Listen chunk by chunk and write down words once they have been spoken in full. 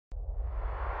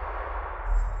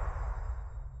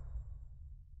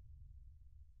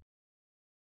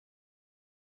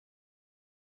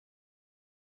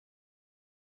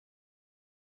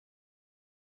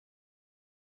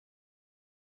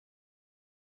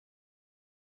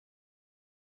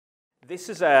This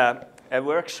is a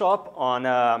workshop on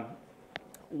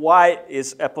why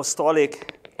is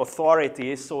apostolic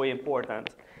authority so important.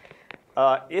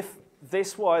 If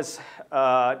this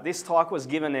talk was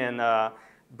given in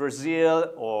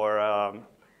Brazil or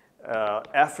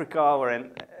Africa or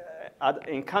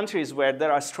in countries where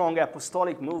there are strong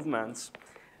apostolic movements,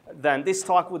 then this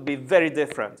talk would be very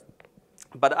different.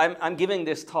 But I'm giving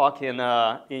this talk in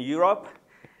Europe,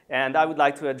 and I would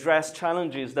like to address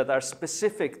challenges that are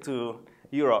specific to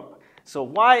Europe. So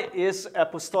why is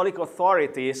apostolic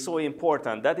authority so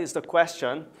important? That is the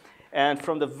question. And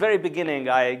from the very beginning,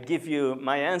 I give you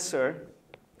my answer,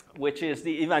 which is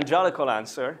the evangelical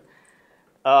answer.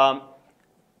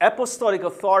 Apostolic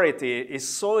authority is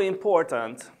so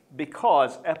important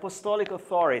because apostolic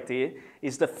authority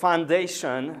is the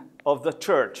foundation of the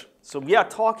church. So we are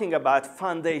talking about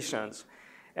foundations.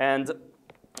 And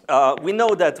we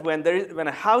know that when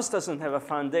a house doesn't have a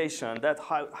foundation, that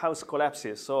house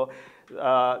collapses. So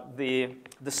the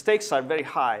stakes are very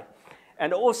high.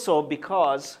 And also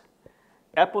because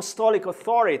apostolic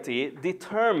authority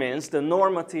determines the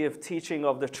normative teaching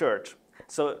of the church.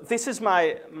 So this is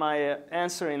my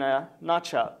answer in a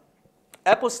nutshell.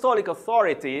 Apostolic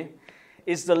authority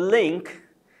is the link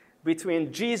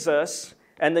between Jesus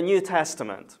and the New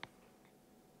Testament.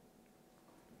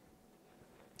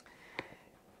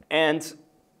 And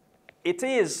it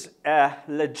is a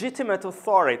legitimate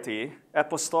authority,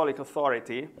 apostolic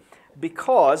authority,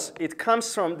 because it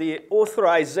comes from the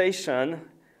authorization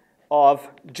of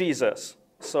Jesus.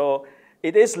 So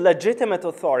it is legitimate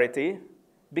authority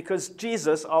because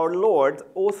Jesus, our Lord,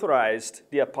 authorized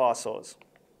the apostles.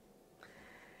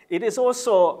 It is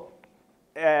also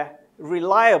a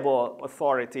reliable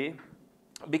authority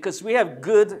because we have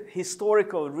good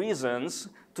historical reasons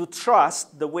to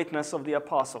trust the witness of the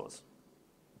apostles.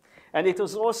 And it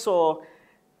is also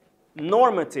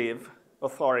normative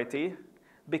authority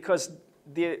because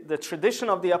the tradition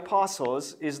of the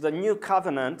apostles is the new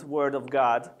covenant word of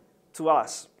God to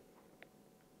us.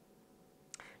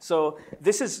 So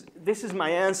this is my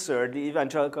answer, the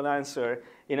evangelical answer,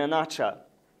 in a nutshell.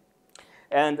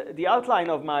 And the outline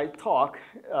of my talk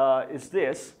is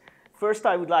this. First,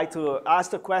 I would like to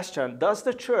ask the question, does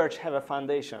the church have a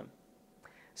foundation?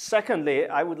 Secondly,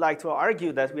 I would like to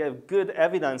argue that we have good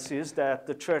evidences that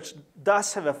the church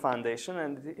does have a foundation,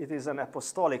 and it is an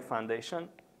apostolic foundation.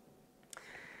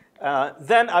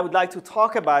 Then I would like to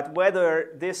talk about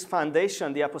whether this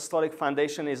foundation, the apostolic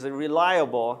foundation, is a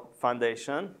reliable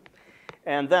foundation,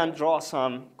 and then draw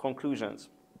some conclusions.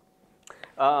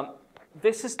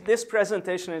 This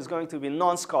presentation is going to be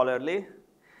non-scholarly,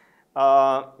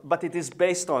 but it is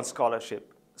based on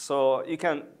scholarship. So you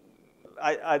can,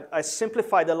 I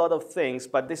simplified a lot of things,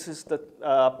 but this is the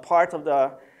part of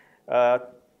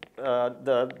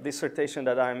the dissertation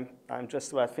that I'm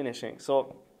just about finishing.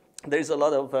 So there is a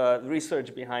lot of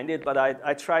research behind it, but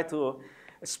I try to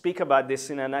speak about this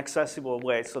in an accessible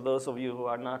way. So those of you who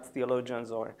are not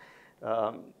theologians or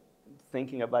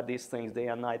thinking about these things day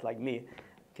and night like me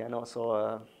can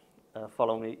also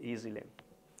follow me easily.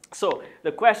 So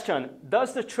the question,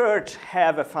 does the church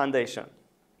have a foundation?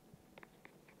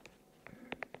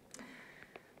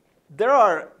 There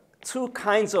are two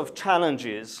kinds of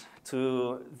challenges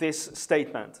to this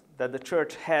statement, that the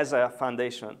church has a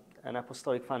foundation, an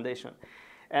apostolic foundation.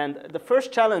 And the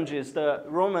first challenge is the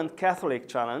Roman Catholic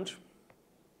challenge.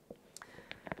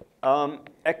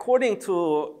 According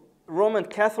to Roman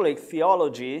Catholic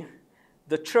theology,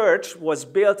 the church was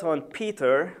built on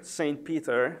Peter, Saint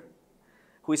Peter,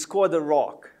 who is called the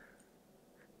rock.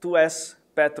 Tu es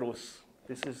Petrus.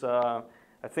 This is, I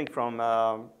think,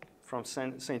 from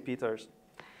Saint Peter's.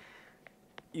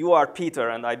 You are Peter,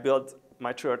 and I built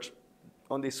my church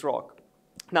on this rock.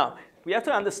 Now, we have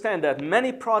to understand that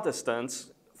many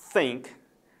Protestants think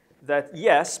that,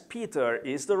 yes, Peter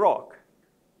is the rock.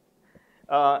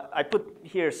 I put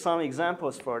here some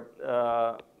examples for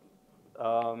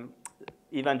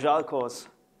evangelicals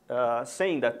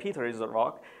saying that Peter is the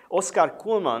rock. Oscar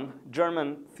Kuhlmann,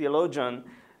 German theologian,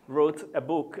 wrote a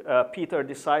book, Peter,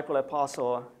 Disciple,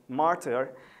 Apostle,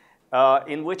 Martyr,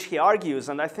 in which he argues,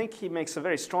 and I think he makes a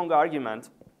very strong argument,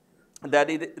 that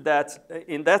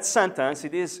in that sentence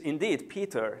it is indeed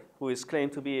Peter who is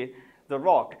claimed to be the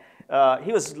rock.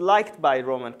 He was liked by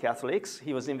Roman Catholics.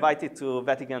 He was invited to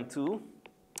Vatican II.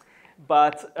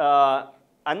 But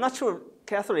I'm not sure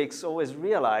Catholics always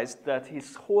realized that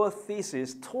his whole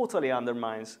thesis totally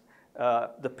undermines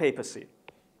the papacy.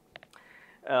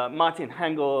 Martin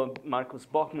Hengel, Markus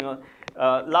Bockmühl.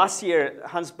 Last year,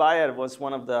 Hans Bayer was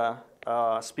one of the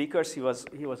speakers. He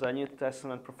was a New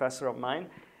Testament professor of mine.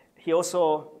 He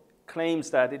also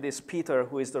claims that it is Peter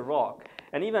who is the rock.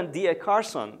 And even D.A.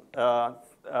 Carson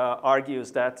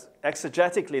argues that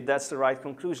exegetically that's the right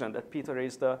conclusion, that Peter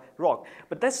is the rock.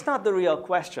 But that's not the real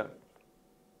question.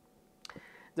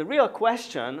 The real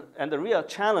question and the real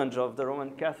challenge of the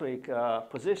Roman Catholic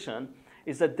position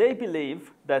is that they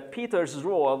believe that Peter's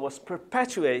role was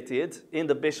perpetuated in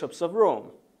the bishops of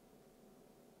Rome.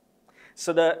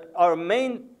 So our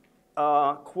main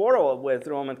quarrel with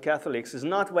Roman Catholics is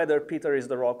not whether Peter is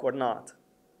the rock or not.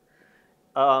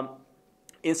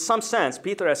 In some sense,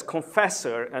 Peter as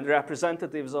confessor and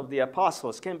representatives of the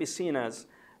apostles can be seen as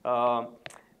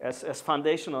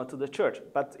foundational to the church.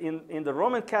 But in the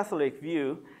Roman Catholic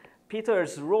view,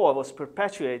 Peter's role was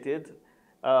perpetuated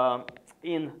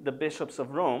in the bishops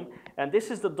of Rome. And this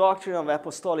is the doctrine of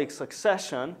apostolic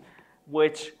succession,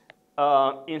 which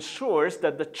ensures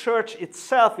that the church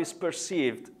itself is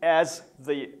perceived as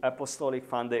the apostolic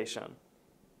foundation.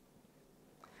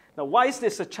 Now, why is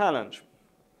this a challenge?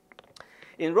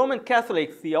 In Roman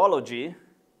Catholic theology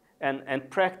and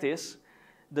practice,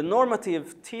 the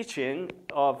normative teaching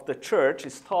of the church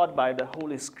is taught by the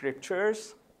Holy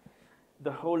Scriptures,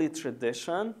 the Holy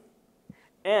Tradition,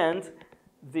 and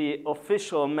the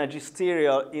official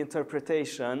magisterial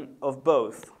interpretation of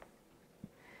both.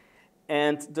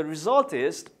 And the result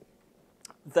is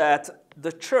that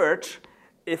the church,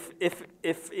 if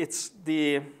it's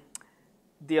the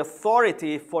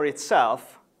authority for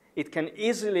itself, it can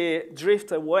easily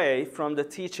drift away from the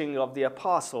teaching of the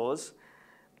apostles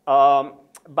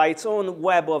by its own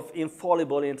web of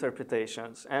infallible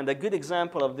interpretations. And a good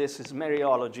example of this is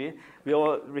Mariology. We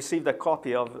all received a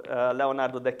copy of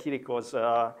Leonardo da Chirico's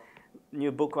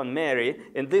new book on Mary.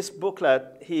 In this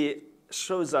booklet, he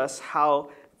shows us how,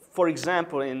 for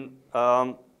example, in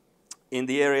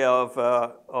the area of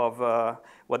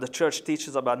what the church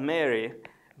teaches about Mary,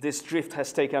 this drift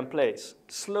has taken place,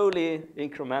 slowly,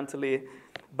 incrementally,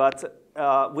 but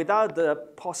without the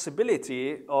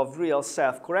possibility of real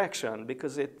self-correction,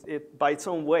 because it by its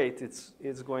own weight,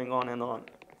 it's going on and on.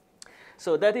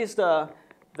 So that is the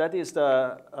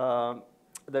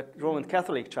Roman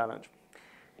Catholic challenge.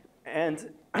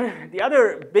 And the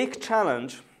other big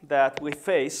challenge that we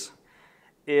face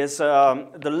is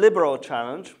the liberal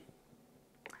challenge.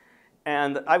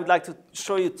 And I would like to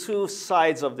show you two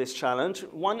sides of this challenge.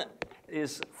 One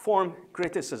is form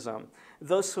criticism.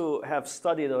 Those who have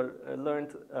studied or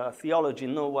learned theology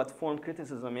know what form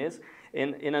criticism is.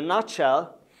 In a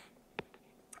nutshell,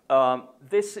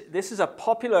 this is a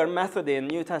popular method in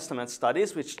New Testament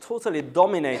studies, which totally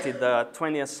dominated the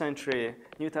 20th century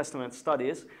New Testament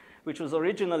studies, which was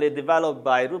originally developed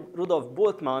by Rudolf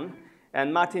Bultmann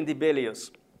and Martin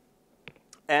Dibelius.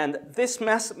 And this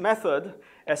method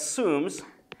assumes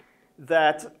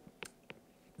that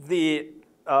the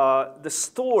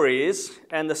stories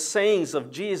and the sayings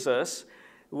of Jesus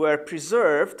were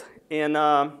preserved in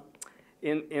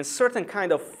certain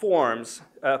kind of forms,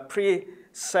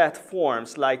 preset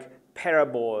forms like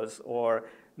parables or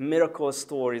miracle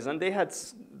stories, and they had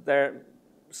their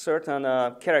certain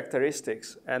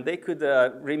characteristics, and they could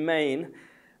remain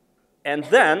and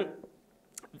then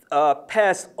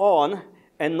passed on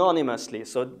anonymously.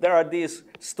 So there are these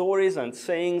stories and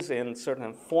sayings in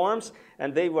certain forms,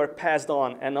 and they were passed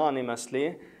on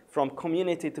anonymously from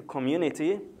community to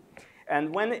community.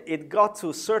 And when it got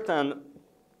to certain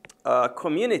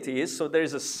communities, so there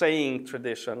is a saying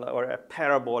tradition or a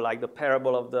parable, like the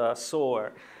parable of the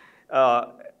sower,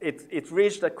 it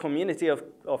reached a community of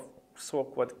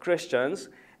so-called Christians,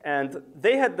 and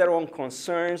they had their own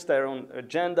concerns, their own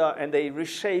agenda, and they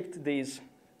reshaped these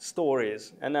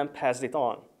stories and then passed it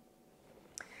on.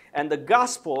 And the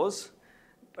Gospels,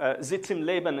 Zitzim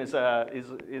Leben is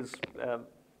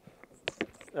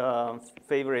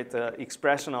favorite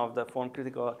expression of the form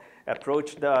critical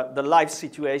approach, the life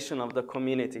situation of the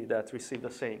community that received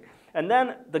the saying. And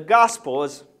then the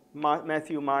Gospels,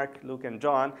 Matthew, Mark, Luke, and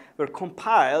John, were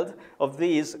compiled of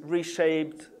these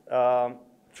reshaped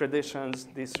traditions,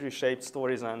 these reshaped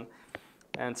stories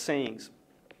and sayings.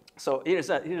 So here's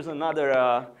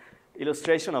another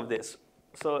illustration of this.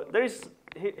 So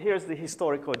here's the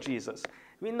historical Jesus.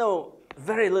 We know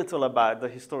very little about the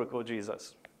historical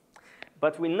Jesus.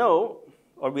 But we know,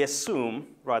 or we assume,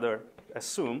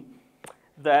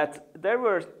 that there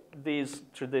were these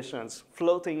traditions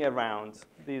floating around,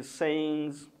 these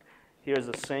sayings. Here's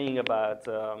a saying about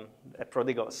a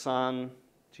prodigal son.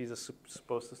 Jesus is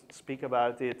supposed to speak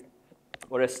about it.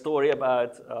 Or a story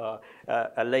about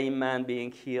a lame man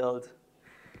being healed,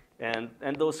 and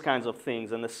those kinds of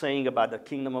things, and the saying about the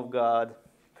kingdom of God.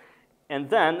 And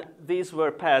then these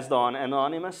were passed on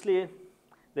anonymously.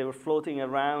 They were floating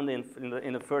around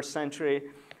in the first century.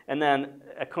 and then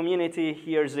a community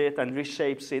hears it and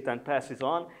reshapes it and passes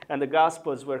on, and the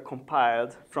Gospels were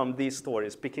compiled from these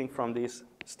stories, picking from these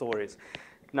stories.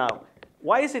 Now,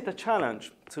 why is it a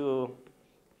challenge to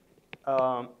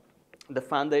the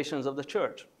foundations of the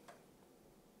church?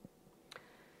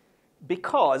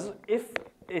 Because if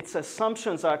its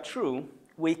assumptions are true,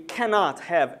 we cannot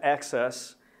have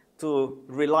access to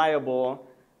reliable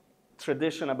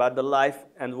tradition about the life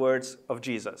and words of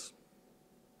Jesus.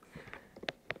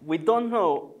 We don't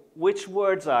know which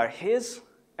words are his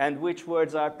and which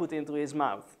words are put into his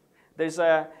mouth. There's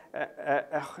a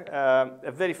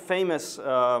very famous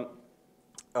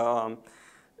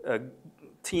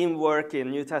teamwork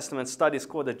in New Testament studies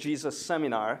called the Jesus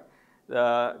Seminar.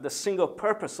 The single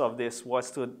purpose of this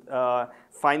was to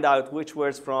find out which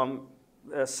words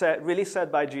really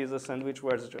said by Jesus and which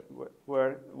words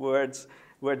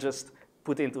were just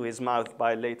put into his mouth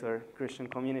by later Christian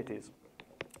communities.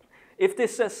 If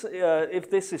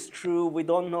this is true, we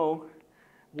don't know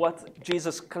what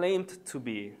Jesus claimed to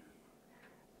be,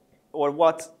 or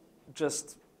what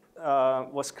just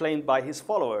was claimed by his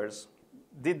followers.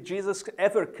 Did Jesus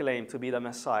ever claim to be the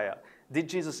Messiah? Did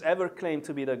Jesus ever claim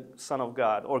to be the Son of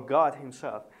God or God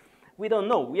himself? We don't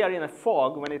know. We are in a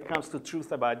fog when it comes to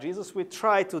truth about Jesus. We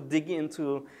try to dig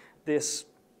into this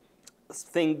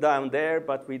thing down there,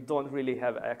 but we don't really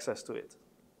have access to it.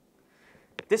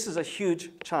 This is a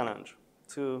huge challenge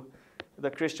to the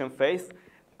Christian faith.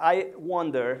 I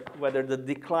wonder whether the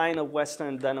decline of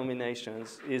Western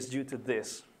denominations is due to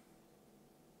this.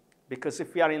 Because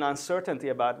if we are in uncertainty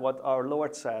about what our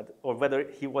Lord said, or whether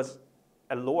he was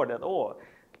a Lord at all,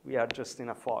 we are just in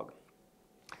a fog.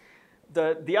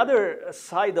 The other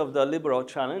side of the liberal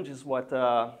challenge is what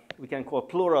we can call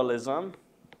pluralism.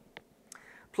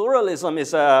 Pluralism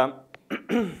is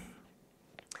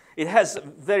it has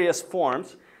various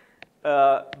forms,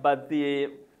 but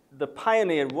the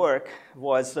pioneer work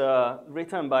was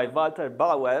written by Walter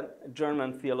Bauer, a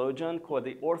German theologian, called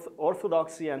The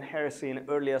Orthodoxy and Heresy in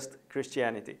Earliest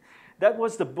Christianity. That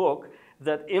was the book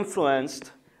that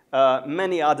influenced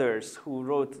many others who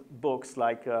wrote books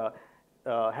like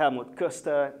Helmut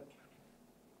Köster,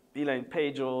 Elaine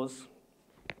Pagels.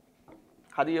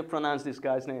 How do you pronounce this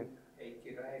guy's name? He's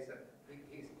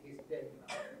dead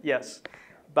now. Yes,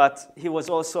 but he was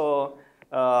also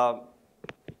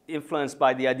influenced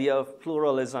by the idea of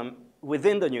pluralism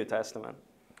within the New Testament.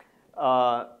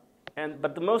 But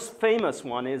the most famous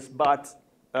one is Bart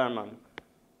Ehrman,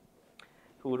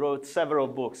 who wrote several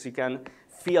books. You can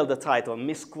feel the title,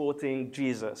 Misquoting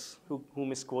Jesus. Who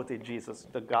misquoted Jesus?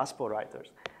 The gospel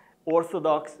writers.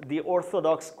 The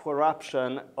Orthodox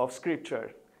Corruption of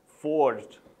Scripture,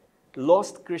 Forged,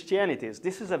 Lost Christianities.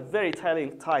 This is a very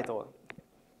telling title.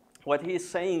 What he's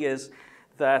saying is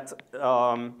that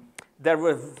there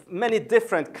were many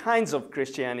different kinds of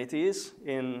Christianities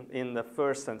in the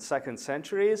first and second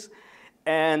centuries.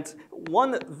 And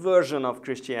one version of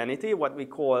Christianity, what we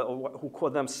call, or who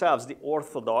call themselves the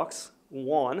Orthodox,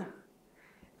 won,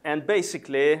 and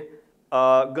basically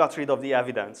got rid of the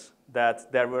evidence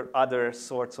that there were other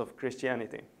sorts of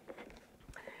Christianity.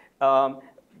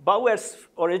 Bauer's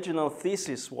original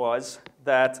thesis was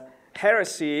that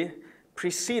heresy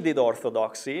preceded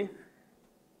orthodoxy,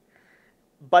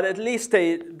 but at least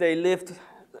they lived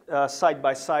side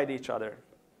by side each other.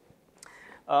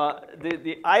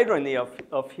 The irony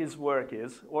of his work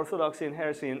is orthodoxy and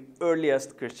heresy in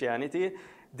earliest Christianity.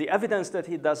 The evidence that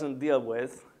he doesn't deal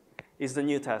with is the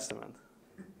New Testament,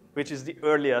 which is the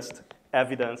earliest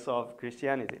evidence of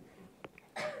Christianity.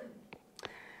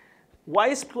 Why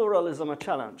is pluralism a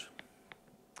challenge?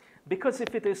 Because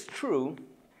if it is true,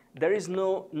 there is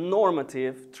no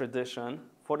normative tradition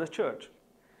for the church.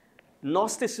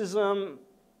 Gnosticism,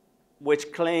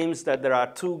 which claims that there are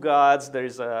two gods, there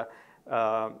is a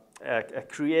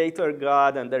creator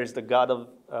God, and there is the God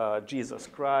of Jesus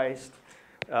Christ.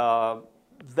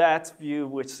 That view,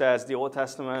 which says the Old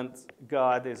Testament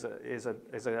God is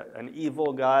an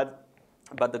evil God,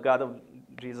 but the God of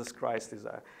Jesus Christ is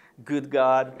a good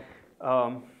God.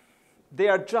 They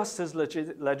are just as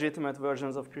legitimate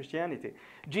versions of Christianity.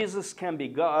 Jesus can be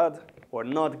God or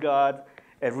not God,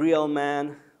 a real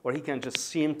man, or he can just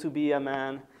seem to be a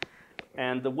man.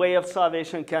 And the way of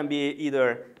salvation can be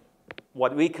either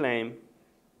what we claim,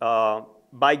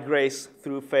 by grace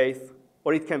through faith,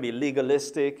 or it can be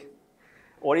legalistic,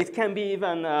 or it can be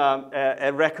even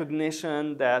a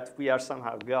recognition that we are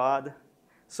somehow God.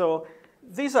 So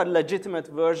these are legitimate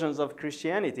versions of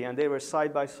Christianity, and they were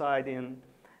side by side in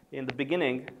the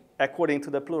beginning, according to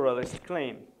the pluralist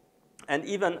claim. And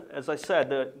even, as I said,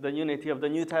 the unity of the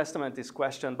New Testament is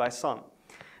questioned by some.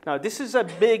 Now, this is a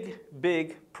big,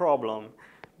 big problem,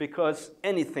 because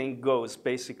anything goes,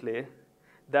 basically,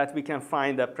 that we can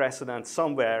find a precedent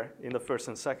somewhere in the 1st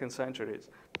and 2nd centuries.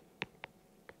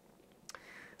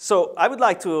 So I would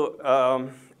like to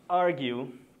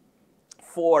argue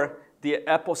for the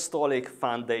apostolic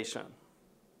foundation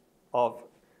of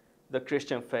the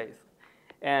Christian faith.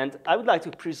 And I would like to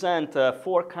present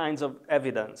 4 kinds of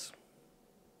evidence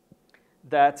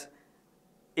that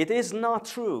it is not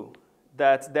true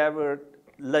that there were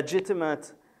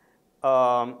legitimate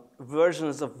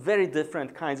versions of very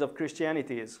different kinds of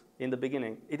Christianities in the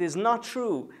beginning. It is not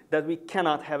true that we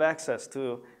cannot have access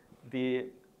to the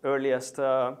earliest,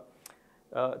 to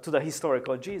the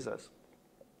historical Jesus.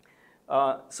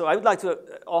 So I would like to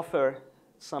offer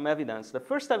some evidence. The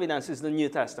first evidence is the New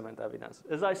Testament evidence.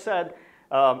 As I said,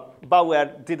 Bauer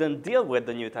didn't deal with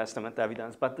the New Testament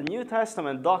evidence, but the New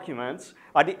Testament documents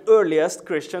are the earliest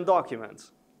Christian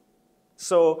documents.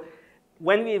 So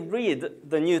when we read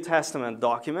the New Testament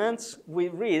documents, we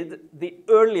read the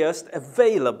earliest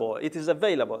available, it is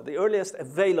available, the earliest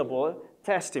available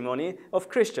testimony of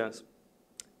Christians.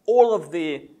 All of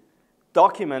the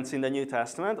documents in the New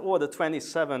Testament, or the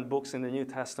 27 books in the New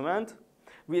Testament,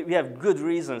 we have good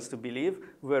reasons to believe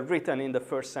were written in the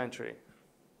 1st century.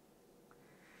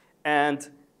 And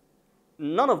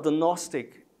none of the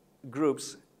Gnostic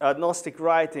groups, Gnostic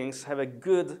writings have a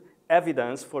good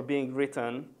evidence for being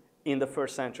written in the 1st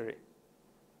century.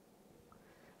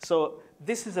 So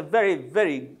this is a very,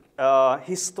 very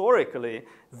historically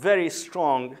very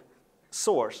strong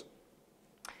source.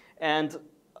 And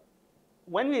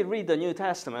when we read the New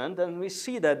Testament, then we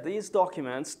see that these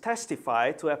documents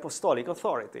testify to apostolic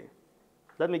authority.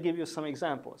 Let me give you some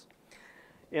examples.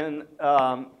 In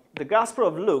the Gospel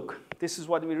of Luke, this is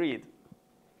what we read.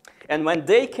 And when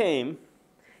day came,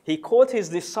 he called his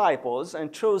disciples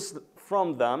and chose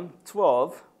from them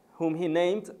 12, whom he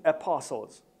named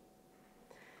apostles.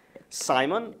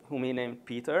 Simon, whom he named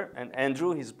Peter, and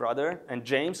Andrew, his brother, and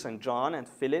James, and John, and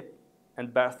Philip,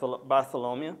 and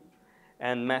Bartholomew,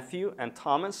 and Matthew, and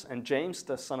Thomas, and James,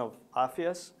 the son of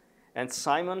Alphaeus, and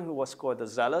Simon, who was called the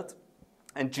Zealot,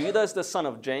 and Judas, the son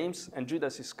of James, and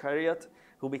Judas Iscariot,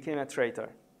 who became a traitor.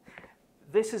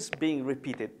 This is being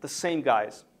repeated, the same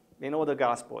guys, in all the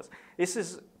Gospels. This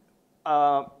is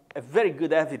a very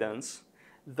good evidence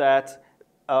that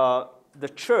the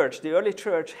church, the early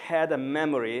church, had a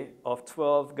memory of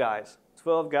 12 guys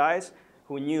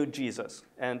who knew Jesus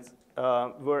and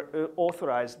were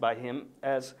authorized by him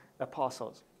as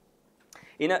apostles.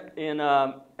 In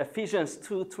Ephesians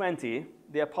 2:20,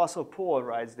 the Apostle Paul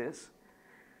writes this: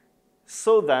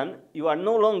 "So then, you are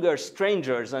no longer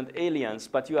strangers and aliens,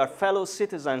 but you are fellow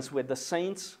citizens with the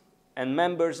saints and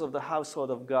members of the household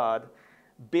of God,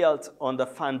 built on the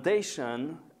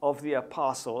foundation of the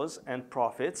apostles and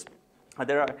prophets."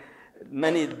 There are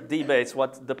many debates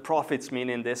what the prophets mean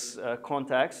in this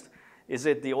context. Is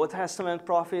it the Old Testament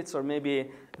prophets, or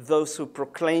maybe those who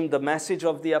proclaim the message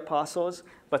of the apostles?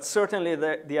 But certainly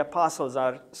the apostles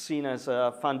are seen as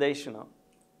foundational.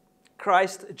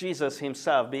 Christ Jesus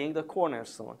himself being the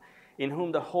cornerstone, in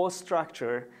whom the whole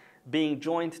structure, being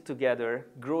joined together,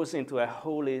 grows into a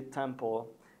holy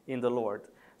temple in the Lord.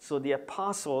 So the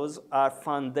apostles are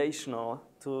foundational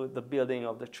to the building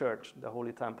of the church, the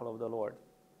holy temple of the Lord.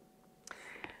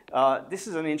 This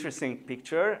is an interesting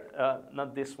picture,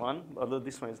 not this one, although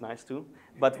this one is nice too,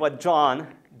 but what John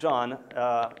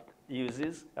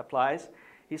applies.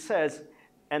 He says,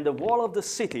 "And the wall of the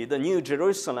city, the New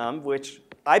Jerusalem," which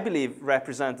I believe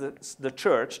represents the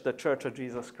church of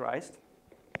Jesus Christ,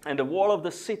 "and the wall of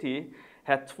the city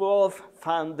had 12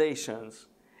 foundations,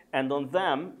 and on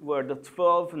them were the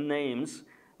 12 names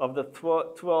of the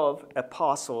 12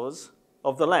 apostles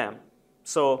of the Lamb."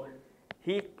 So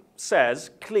he says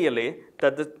clearly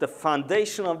that the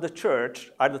foundation of the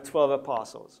church are the 12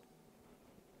 apostles.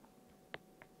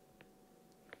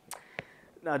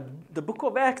 Now, the book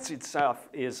of Acts itself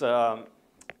is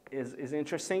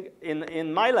interesting.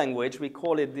 In my language, we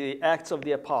call it the Acts of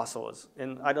the Apostles.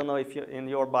 And I don't know if in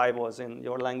your Bibles, in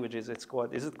your languages,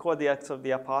 is it called the Acts of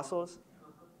the Apostles?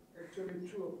 Actually,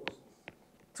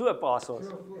 2 apostles. 2 apostles.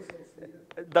 2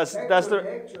 apostles.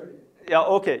 Actually. Yeah,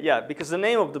 okay, yeah, because the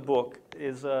name of the book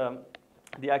is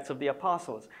the Acts of the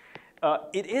Apostles.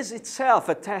 It is itself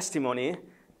a testimony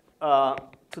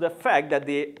to the fact that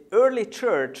the early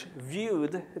church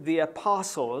viewed the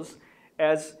apostles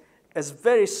as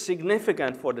very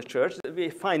significant for the church. We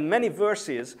find many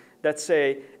verses that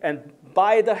say, "and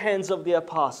by the hands of the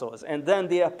apostles," and then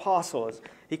the apostles.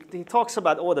 He talks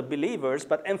about all the believers,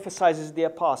 but emphasizes the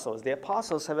apostles. The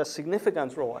apostles have a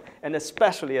significant role, and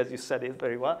especially, as you said it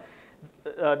very well,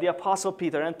 the apostle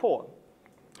Peter and Paul.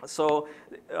 So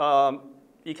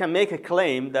you can make a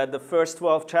claim that the first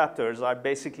 12 chapters are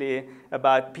basically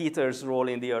about Peter's role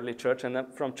in the early church, and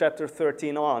then from chapter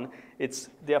 13 on, it's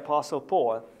the Apostle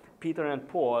Paul, Peter and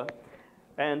Paul.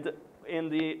 And in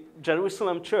the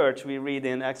Jerusalem church, we read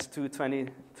in Acts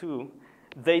 2:22,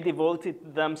 they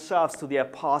devoted themselves to the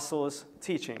apostles'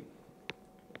 teaching.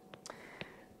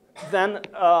 Then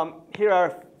here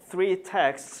are three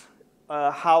texts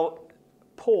how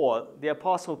Paul, the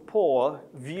Apostle Paul,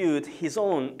 viewed his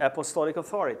own apostolic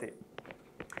authority.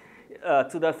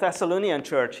 To the Thessalonian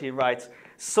church, he writes,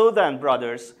 "So then,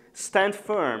 brothers, stand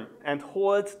firm and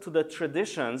hold to the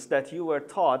traditions that you were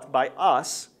taught by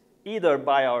us, either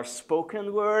by our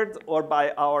spoken word or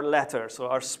by our letter." So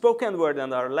our spoken word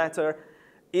and our letter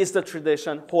is the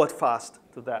tradition. Hold fast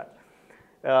to that.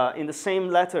 In the same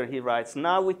letter, he writes,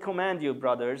 "Now we command you,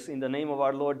 brothers, in the name of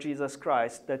our Lord Jesus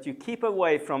Christ, that you keep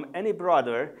away from any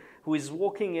brother who is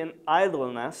walking in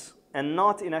idleness and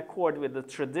not in accord with the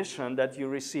tradition that you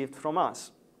received from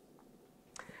us."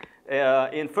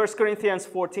 In 1 Corinthians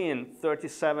 14,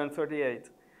 37,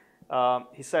 38,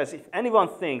 he says, "If anyone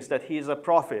thinks that he is a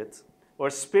prophet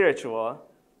or spiritual,"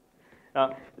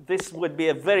 this would be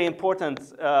a very important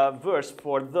verse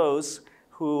for those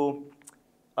who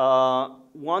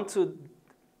want to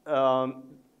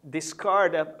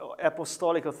discard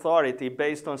apostolic authority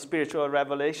based on spiritual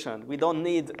revelation. We don't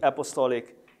need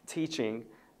apostolic teaching.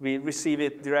 We receive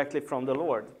it directly from the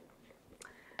Lord.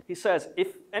 He says,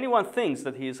 if anyone thinks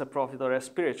that he is a prophet or a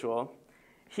spiritual,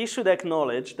 he should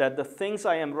acknowledge that the things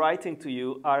I am writing to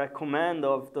you are a command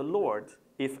of the Lord.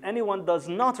 If anyone does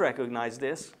not recognize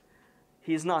this,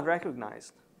 he is not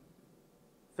recognized.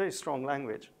 Very strong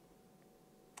language.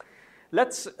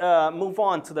 Let's move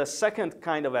on to the second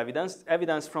kind of evidence,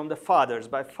 evidence from the fathers.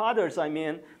 By fathers, I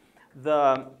mean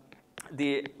the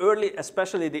early,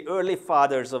 especially the early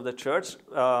fathers of the church,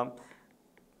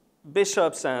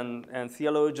 bishops and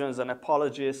theologians and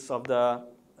apologists of the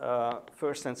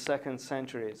first and second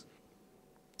centuries.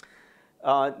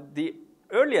 The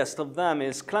earliest of them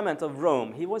is Clement of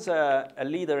Rome. He was a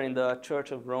leader in the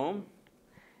Church of Rome,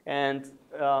 and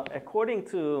according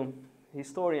to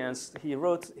historians, he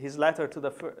wrote his letter to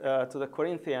the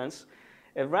Corinthians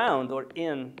around or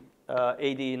in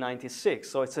AD 96.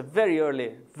 So it's a very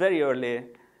early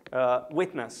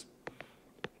witness.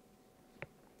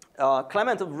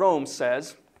 Clement of Rome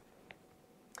says,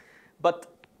 "But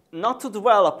not to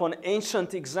dwell upon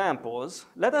ancient examples,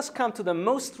 let us come to the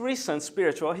most recent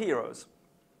spiritual heroes."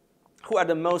 Who are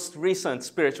the most recent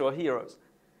spiritual heroes?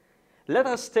 "Let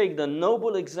us take the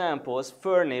noble examples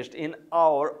furnished in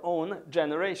our own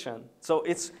generation." So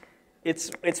it's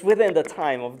within the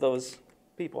time of those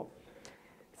people.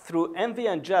 "Through envy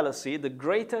and jealousy, the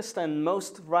greatest and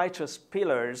most righteous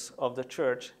pillars of the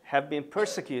church have been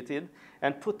persecuted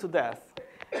and put to death.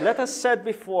 Let us set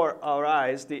before our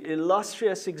eyes the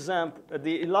illustrious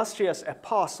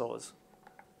apostles.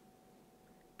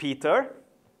 Peter,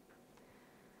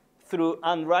 through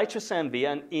unrighteous envy,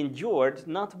 and endured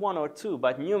not one or two,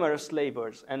 but numerous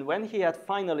labors, and when he had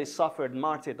finally suffered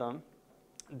martyrdom,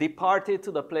 departed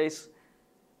to the place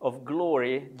of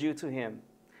glory due to him.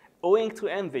 Owing to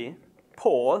envy,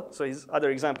 Paul," so his other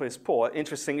example is Paul,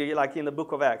 interestingly, like in the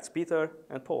book of Acts, Peter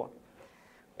and Paul.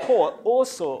 "Paul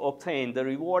also obtained the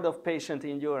reward of patient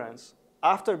endurance,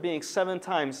 after being 7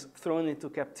 times thrown into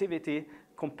captivity,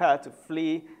 compelled to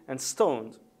flee, and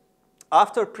stoned.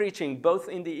 After preaching both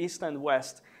in the East and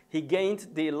West, he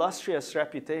gained the illustrious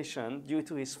reputation due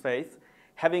to his faith,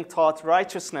 having taught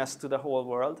righteousness to the whole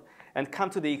world, and come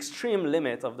to the extreme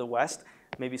limit of the West,"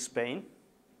 maybe Spain,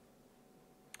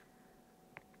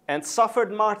 "and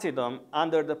suffered martyrdom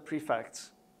under the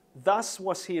prefects. Thus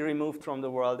was he removed from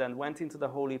the world and went into the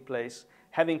holy place,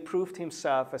 having proved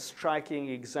himself a striking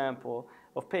example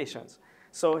of patience."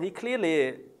 So he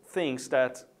clearly thinks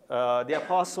that the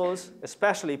apostles,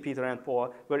 especially Peter and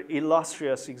Paul, were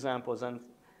illustrious examples and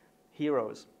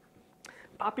heroes.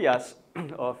 Papias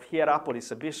of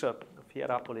Hierapolis, a bishop of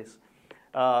Hierapolis,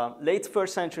 late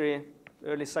 1st century,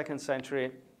 early 2nd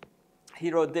century, he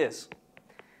wrote this: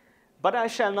 "But I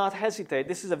shall not hesitate."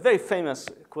 This is a very famous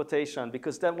quotation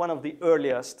because they're one of the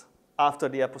earliest after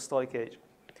the apostolic age.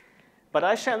 "But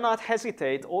I shall not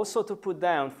hesitate also to put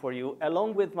down for you,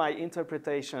 along with my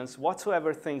interpretations,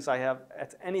 whatsoever things I have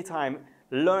at any time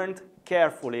learned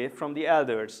carefully from the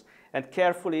elders and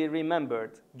carefully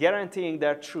remembered, guaranteeing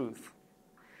their truth.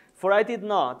 For I did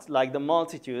not, like the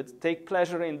multitude, take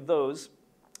pleasure in those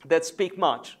that speak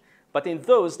much, but in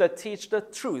those that teach the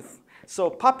truth." So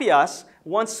Papias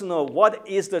wants to know, what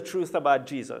is the truth about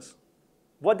Jesus?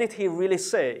 What did he really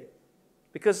say?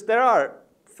 Because there are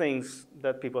things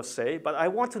that people say, but I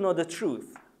want to know the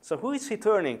truth. So who is he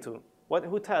turning to?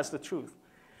 Who tells the truth?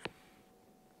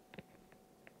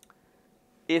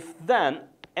 If then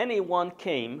anyone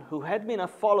came who had been a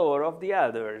follower of the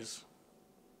elders,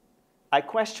 I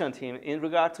questioned him in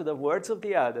regard to the words of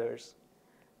the elders,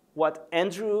 what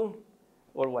Andrew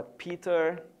or what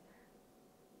Peter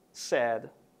said,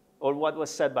 or what was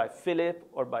said by Philip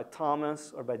or by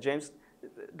Thomas or by James.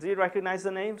 Do you recognize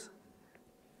the names?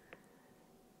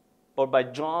 Or by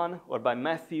John or by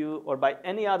Matthew or by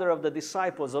any other of the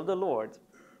disciples of the Lord.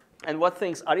 And what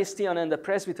things Aristion and the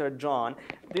presbyter John,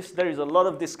 there is a lot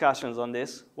of discussions on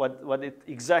this, what it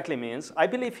exactly means. I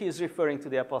believe he is referring to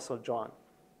the Apostle John.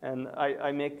 And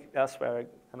I make elsewhere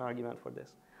an argument for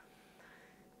this.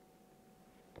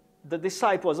 The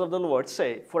disciples of the Lord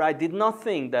say, for I did not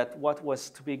think that what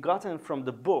was to be gotten from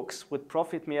the books would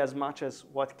profit me as much as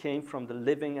what came from the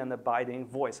living and abiding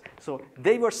voice. So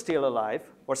they were still alive,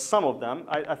 or some of them.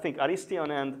 I think Aristion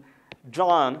and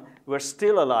John were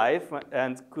still alive,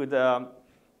 and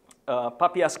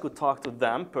Papias could talk to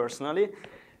them personally.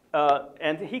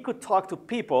 And he could talk to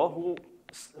people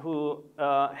who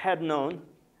had known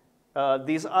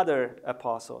these other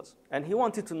apostles. And he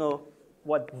wanted to know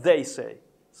what they say.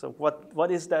 So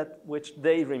what is that which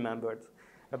they remembered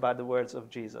about the words of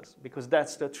Jesus? Because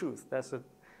that's the truth. That's the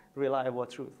reliable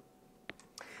truth.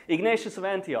 Ignatius of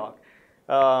Antioch,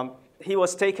 he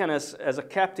was taken as a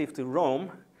captive to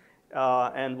Rome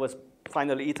and was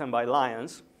finally eaten by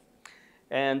lions.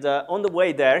 And on the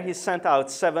way there, he sent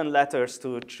out 7 letters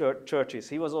to churches.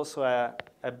 He was also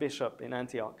a bishop in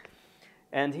Antioch.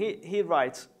 And he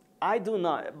writes, I do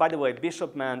not, by the way,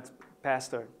 bishop meant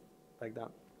pastor, like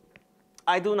that.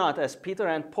 I do not, as Peter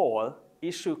and Paul,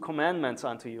 issue commandments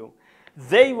unto you.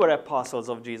 They were apostles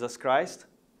of Jesus Christ,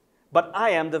 but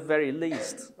I am the very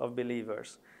least of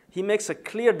believers. He makes a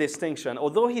clear distinction.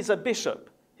 Although he's a bishop,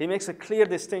 he makes a clear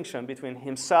distinction between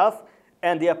himself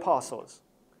and the apostles.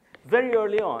 Very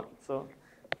early on, so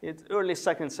it's early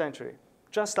 2nd century,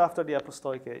 just after the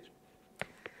Apostolic age.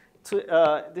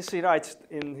 This he writes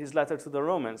in his letter to the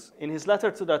Romans. In his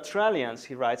letter to the Trallians,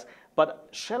 he writes, but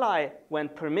shall I, when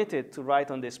permitted to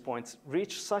write on these points,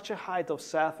 reach such a height of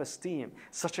self-esteem,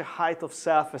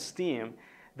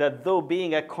 that though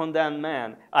being a condemned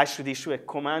man, I should issue a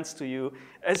commands to you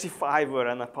as if I were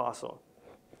an apostle.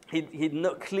 He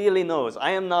clearly knows,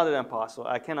 I am not an apostle.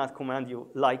 I cannot command you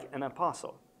like an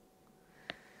apostle.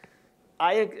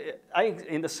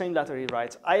 In the same letter he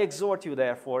writes, I exhort you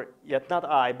therefore, yet not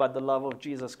I, but the love of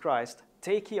Jesus Christ,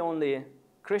 take ye only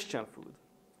Christian food,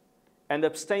 and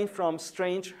abstain from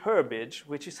strange herbage,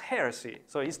 which is heresy.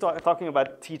 So he's talking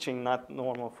about teaching, not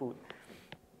normal food.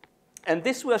 And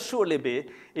this will surely be,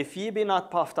 if ye be not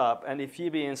puffed up, and if ye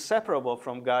be inseparable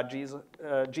from God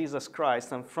Jesus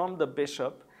Christ, and from the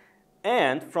bishop,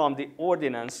 and from the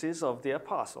ordinances of the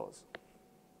apostles.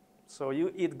 So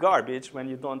you eat garbage when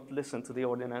you don't listen to the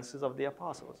ordinances of the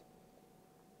apostles.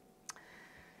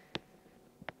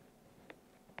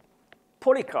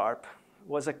 Polycarp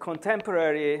was a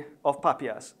contemporary of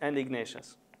Papias and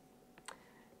Ignatius.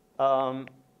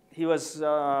 He was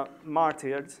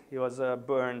martyred. He was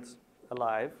burned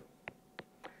alive.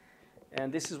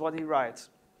 And this is what he writes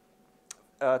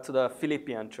to the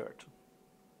Philippian church.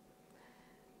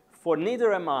 For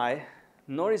neither am I,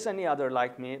 nor is any other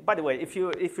like me. By the way, if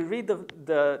you read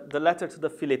the letter to the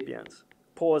Philippians,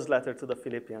 Paul's letter to the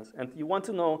Philippians, and you want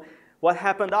to know what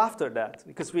happened after that,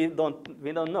 because we don't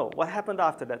know. What happened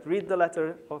after that? Read the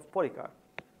letter of Polycarp.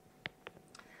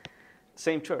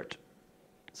 Same church.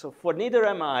 So, for neither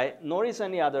am I, nor is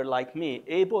any other like me,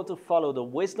 able to follow the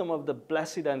wisdom of the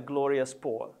blessed and glorious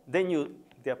Paul. They knew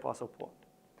the Apostle Paul,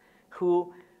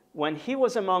 who, when he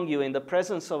was among you in the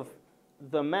presence of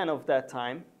the men of that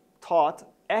time, taught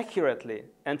accurately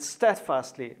and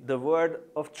steadfastly the word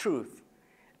of truth.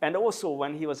 And also,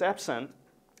 when he was absent,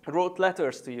 wrote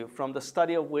letters to you, from the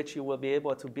study of which you will be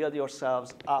able to build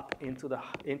yourselves up into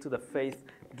the faith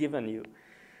given you.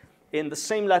 In the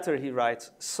same letter he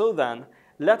writes, so then,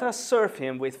 let us serve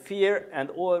him with fear and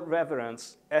all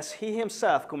reverence, as he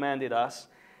himself commanded us,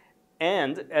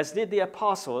 and as did the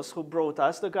apostles who brought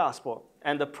us the gospel,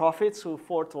 and the prophets who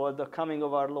foretold the coming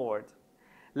of our Lord.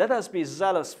 Let us be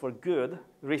zealous for good,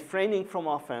 refraining from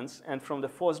offense and from the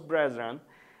false brethren,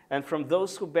 and from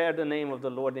those who bear the name of the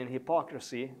Lord in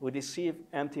hypocrisy, who deceive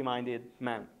empty-minded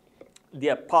men. The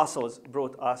apostles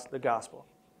brought us the gospel.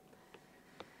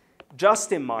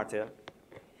 Justin Martyr,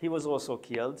 he was also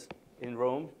killed in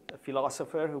Rome, a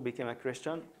philosopher who became a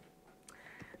Christian.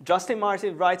 Justin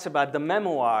Martyr writes about the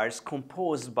memoirs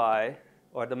composed by,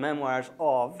 or the memoirs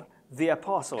of, the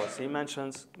apostles. He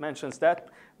mentions that,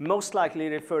 most likely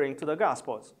referring to the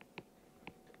Gospels.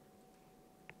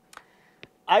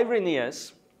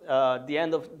 Irenaeus, the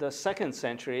end of the 2nd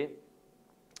century,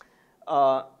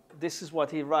 this is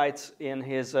what he writes in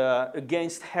his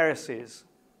Against Heresies,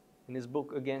 in his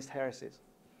book Against Heresies.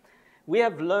 We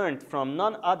have learned from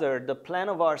none other the plan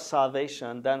of our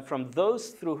salvation than from those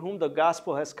through whom the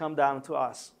gospel has come down to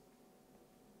us,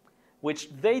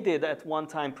 which they did at one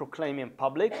time proclaim in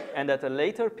public, and at a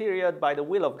later period, by the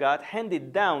will of God,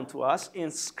 handed down to us in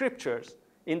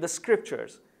the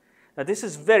scriptures. Now, this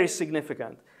is very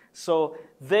significant. So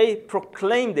they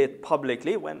proclaimed it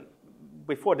publicly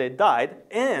before they died,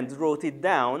 and wrote it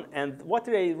down. And what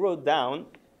they wrote down,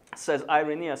 says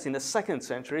Irenaeus, in the 2nd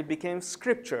century, became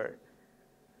scripture,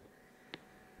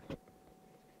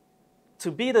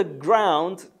 to be the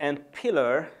ground and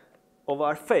pillar of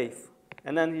our faith.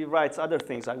 And then he writes other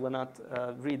things. I will not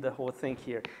read the whole thing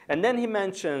here. And then he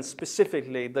mentions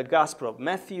specifically the Gospel of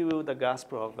Matthew, the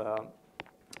Gospel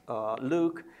of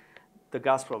Luke, the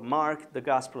Gospel of Mark, the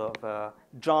Gospel of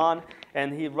John.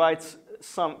 And he writes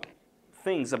some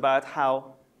things about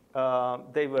how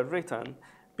they were written.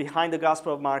 Behind the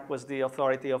Gospel of Mark was the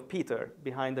authority of Peter.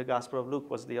 Behind the Gospel of Luke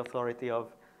was the authority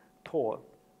of Paul.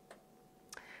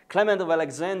 Clement of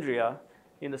Alexandria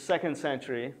in the 2nd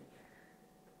century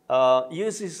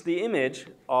uses the image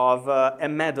of a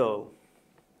meadow.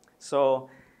 So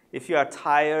if you are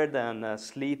tired and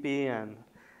sleepy and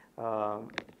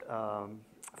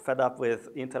fed up with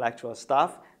intellectual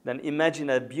stuff, then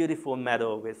imagine a beautiful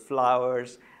meadow with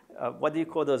flowers. What do you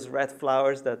call those red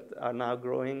flowers that are now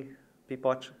growing?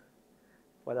 Pipoch?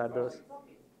 What are those?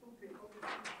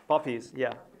 Poppies,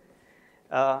 yeah.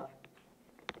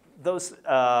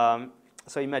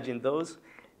 So imagine those.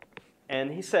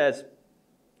 And he says,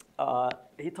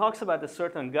 he talks about a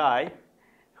certain guy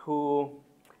who,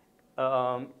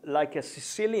 like a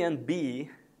Sicilian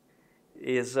bee,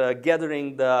 is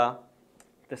gathering the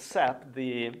sap,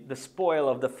 the spoil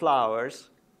of the flowers.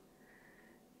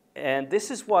 And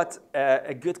this is what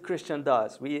a good Christian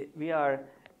does. We are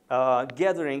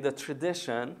gathering the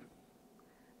tradition,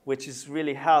 which is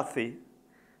really healthy,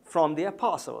 from the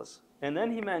apostles. And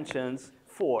then he mentions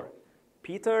 4: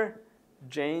 Peter,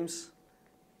 James,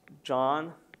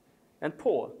 John, and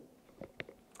Paul.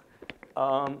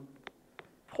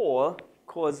 Paul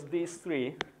calls these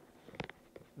 3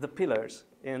 the pillars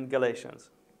in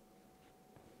Galatians.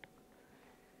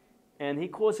 And he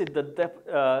calls it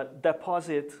the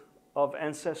deposit of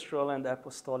ancestral and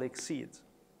apostolic seeds.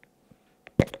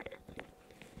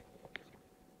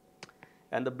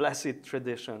 And the blessed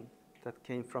tradition that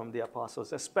came from the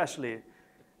apostles, especially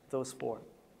those 4.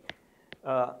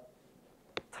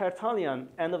 Tertullian,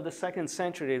 end of the 2nd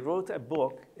century, wrote a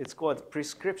book. It's called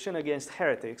Prescription Against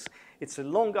Heretics. It's a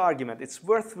long argument. It's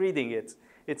worth reading it.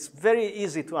 It's very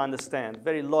easy to understand,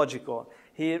 very logical.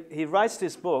 He writes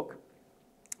this book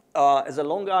as a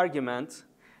long argument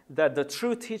that the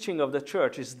true teaching of the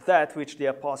church is that which the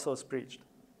apostles preached.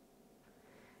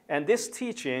 And this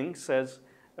teaching, says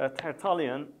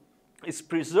Tertullian, is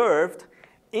preserved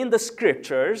in the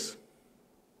scriptures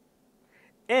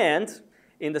and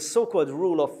in the so-called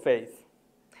rule of faith.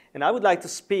 And I would like to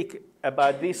speak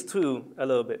about these 2 a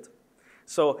little bit.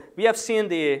 So we have seen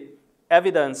the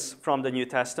evidence from the New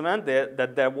Testament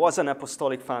that there was an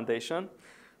apostolic foundation.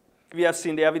 We have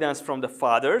seen the evidence from the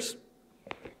fathers.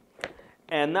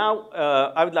 And now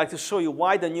I would like to show you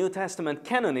why the New Testament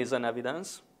canon is an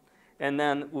evidence. And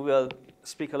then we will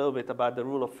speak a little bit about the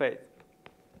rule of faith.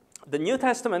 The New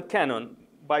Testament canon,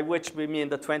 by which we mean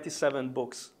the 27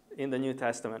 books in the New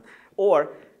Testament,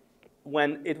 or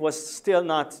when it was still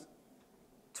not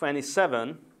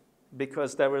 27,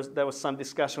 because there was some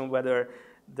discussion whether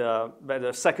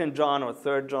 2nd John or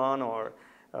 3rd John or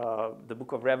the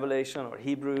book of Revelation or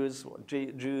Hebrews or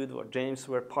Jude or James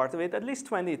were part of it. At least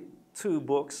 22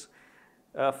 books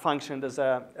functioned as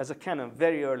a canon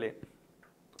very early.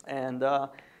 And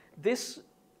this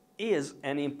is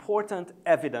an important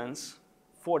evidence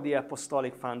for the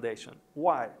apostolic foundation.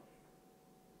 Why?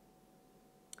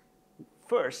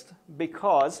 First,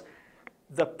 because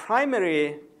the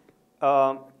primary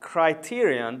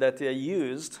criterion that they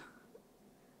used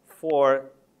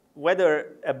for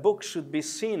whether a book should be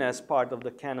seen as part of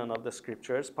the canon of the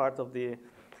scriptures, part of the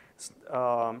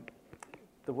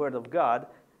Word of God,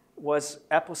 was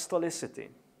apostolicity.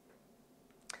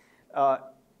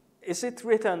 Is it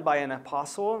written by an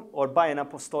apostle or by an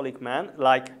apostolic man,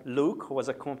 like Luke, who was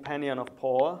a companion of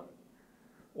Paul,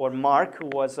 or Mark, who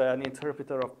was an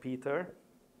interpreter of Peter?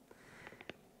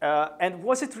 And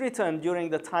was it written during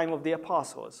the time of the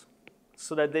apostles,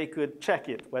 so that they could check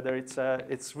it, whether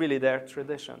it's really their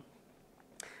tradition?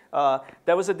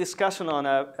 There was a discussion on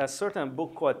a certain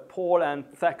book called Paul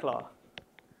and Thecla.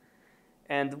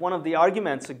 And one of the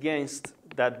arguments against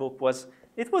that book was,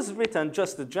 it was written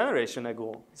just a generation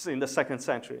ago, in the 2nd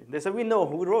century. They said, we know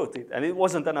who wrote it, and it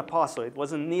wasn't an apostle. It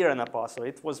wasn't near an apostle.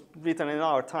 It was written in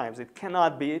our times. It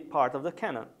cannot be part of the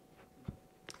canon.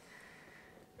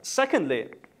 Secondly,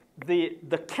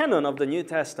 the canon of the New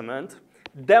Testament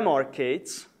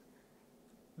demarcates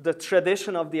the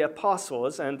tradition of the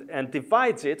apostles and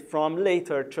divides it from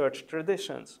later church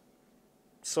traditions.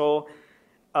 So,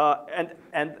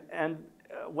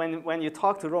 when you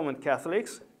talk to Roman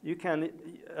Catholics, you can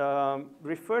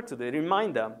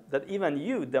remind them that even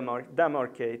you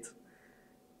demarcate,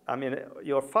 I mean,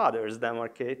 your fathers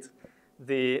demarcate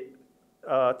the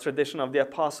tradition of the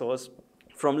apostles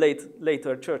from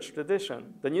later church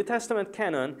tradition. The New Testament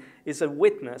canon is a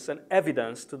witness, an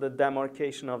evidence to the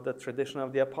demarcation of the tradition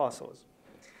of the apostles.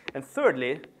 And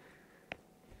thirdly,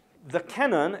 the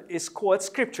canon is called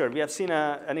Scripture. We have seen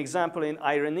an example in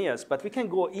Irenaeus, but we can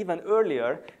go even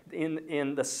earlier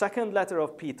in the second letter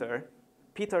of Peter.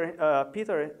 Peter,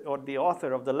 or the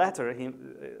author of the letter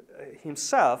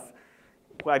himself,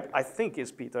 who I think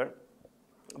is Peter,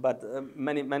 but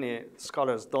many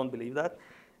scholars don't believe that.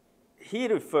 He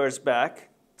refers back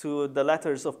to the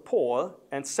letters of Paul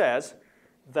and says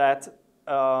that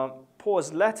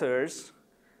Paul's letters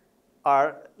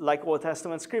are like Old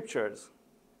Testament scriptures.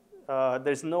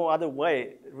 There's no other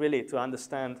way, really, to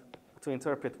understand, to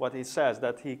interpret what he says,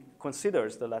 that he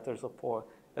considers the letters of Paul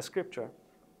as scripture.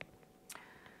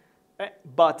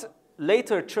 But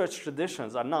later church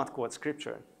traditions are not called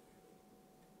scripture.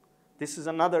 This is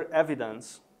another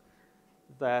evidence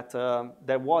that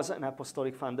there was an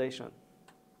apostolic foundation.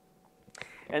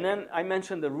 And then I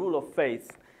mentioned the rule of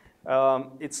faith.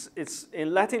 It's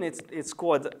in Latin, it's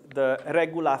called the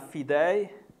regula fidei,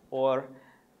 or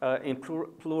in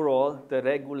plural, the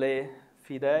regulae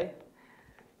fidei.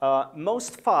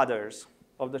 Most fathers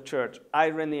of the church,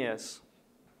 Irenaeus,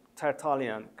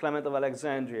 Tertullian, Clement of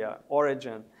Alexandria,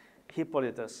 Origen,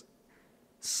 Hippolytus,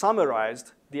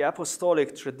 summarized the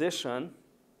apostolic tradition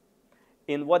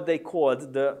in what they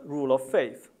called the rule of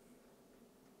faith.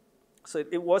 So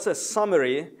it was a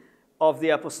summary of the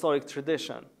apostolic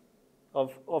tradition,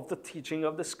 of the teaching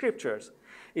of the scriptures.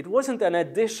 It wasn't an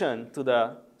addition to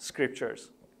the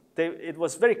scriptures. It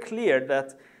was very clear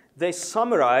that they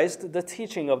summarized the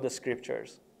teaching of the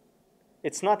scriptures.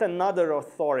 It's not another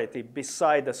authority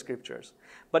beside the scriptures,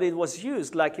 but it was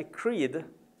used like a creed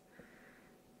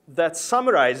that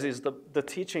summarizes the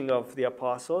teaching of the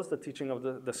apostles, the teaching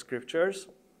of the scriptures,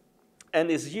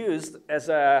 and is used as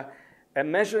a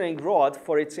measuring rod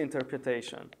for its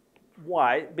interpretation.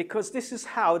 Why? Because this is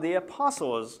how the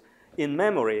apostles, in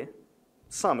memory,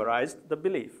 summarized the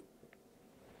belief.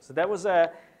 So that was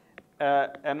a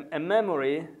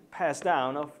memory passed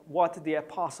down of what the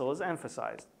apostles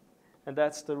emphasized, and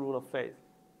that's the rule of faith.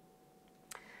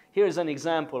 Here's an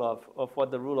example of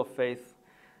what the rule of faith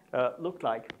looked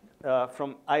like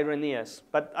from Irenaeus,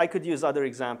 but I could use other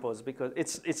examples because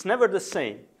it's never the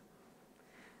same,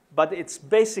 but its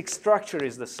basic structure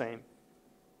is the same.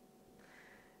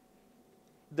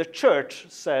 The church,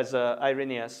 says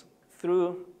Irenaeus,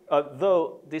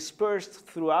 though dispersed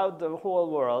throughout the whole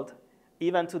world,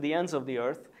 even to the ends of the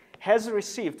earth, has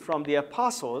received from the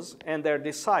apostles and their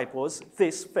disciples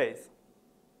this faith.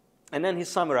 And then he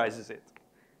summarizes it.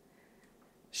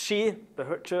 She,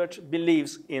 the church,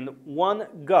 believes in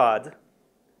one God,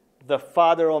 the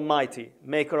Father Almighty,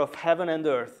 maker of heaven and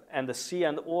earth, and the sea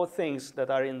and all things that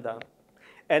are in them,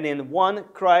 and in one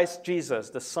Christ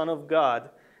Jesus, the Son of God,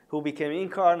 who became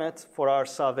incarnate for our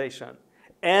salvation,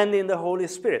 and in the Holy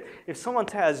Spirit. If someone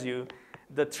tells you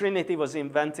the Trinity was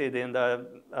invented in the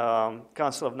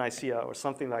Council of Nicaea or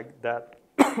something like that,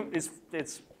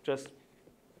 it's just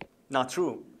not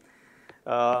true.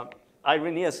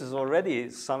 Irenaeus is already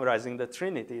summarizing the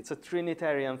Trinity. It's a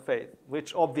Trinitarian faith,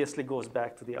 which obviously goes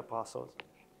back to the apostles.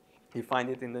 You find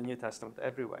it in the New Testament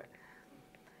everywhere.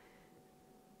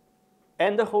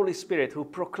 And the Holy Spirit, who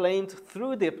proclaimed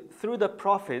through the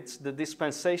prophets the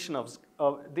dispensations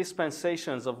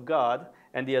of God,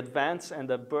 and the advance and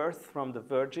the birth from the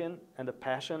Virgin, and the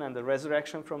passion and the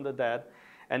resurrection from the dead,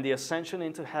 and the ascension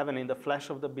into heaven in the flesh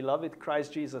of the beloved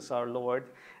Christ Jesus our Lord,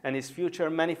 and his future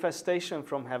manifestation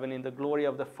from heaven in the glory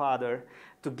of the Father,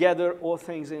 to gather all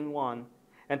things in one,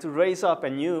 and to raise up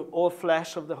anew all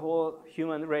flesh of the whole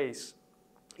human race,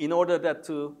 in order that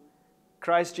to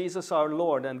Christ Jesus our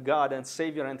Lord and God and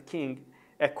Savior and King,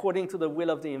 according to the will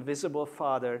of the invisible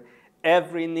Father,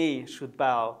 every knee should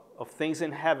bow, of things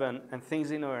in heaven and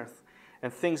things in earth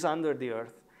and things under the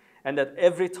earth, and that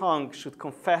every tongue should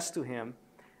confess to him,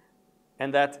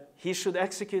 and that he should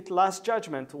execute last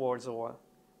judgment towards all.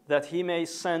 that he may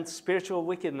send spiritual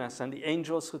wickedness and the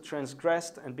angels who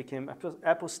transgressed and became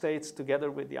apostates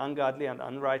together with the ungodly and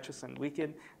unrighteous and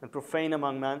wicked and profane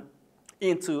among men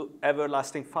into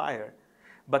everlasting fire,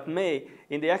 but may,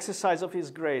 in the exercise of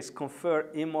his grace, confer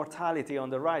immortality on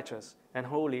the righteous and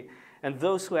holy, and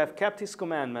those who have kept his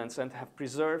commandments and have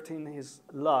preserved in his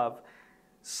love,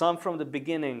 some from the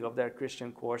beginning of their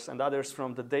Christian course and others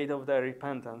from the date of their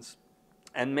repentance,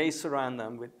 and may surround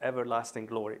them with everlasting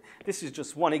glory. This is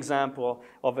just one example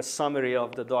of a summary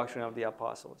of the doctrine of the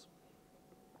apostles.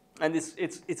 And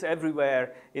it's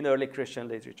everywhere in early Christian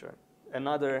literature.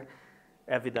 Another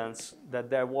evidence that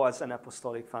there was an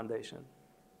apostolic foundation.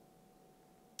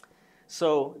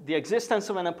 So the existence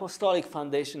of an apostolic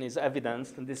foundation is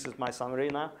evidenced, and this is my summary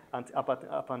now,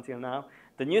 up until now.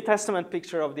 The New Testament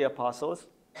picture of the apostles,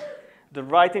 the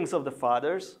writings of the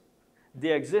fathers, the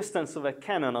existence of a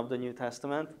canon of the New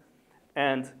Testament,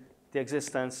 and the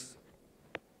existence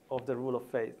of the rule of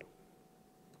faith.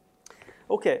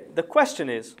 Okay, the question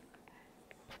is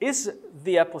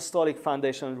the apostolic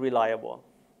foundation reliable?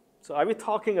 So are we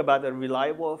talking about a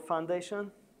reliable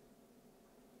foundation?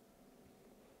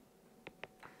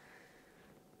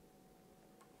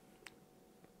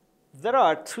 There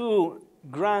are two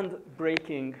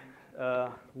groundbreaking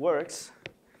works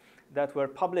that were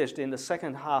published in the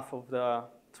second half of the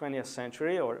 20th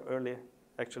century, or early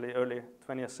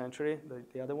 20th century,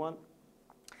 the other one.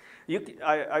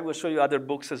 I will show you other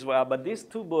books as well, but these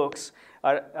two books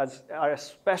are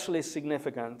especially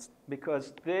significant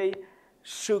because they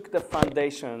shook the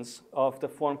foundations of the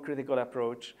form-critical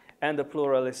approach and the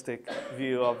pluralistic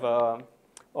view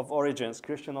of origins,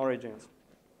 Christian origins.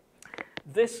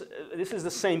 This is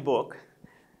the same book.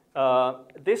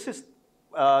 This is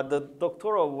the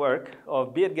doctoral work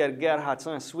of Birger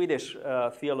Gerhardsson, a Swedish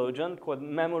theologian, called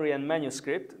Memory and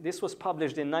Manuscript. This was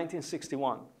published in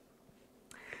 1961.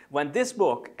 When this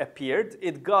book appeared,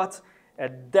 it got a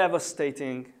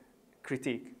devastating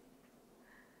critique,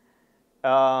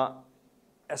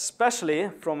 especially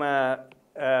from a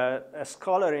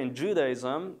scholar in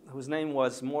Judaism whose name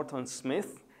was Morton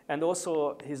Smith, and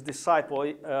also his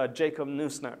disciple, Jacob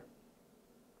Neusner.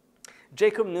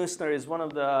 Jacob Neusner is one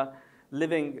of the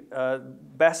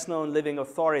best-known living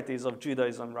authorities of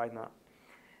Judaism right now.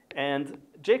 And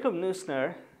Jacob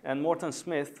Neusner and Morton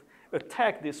Smith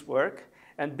attacked this work,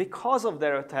 and because of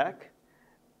their attack,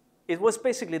 it was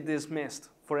basically dismissed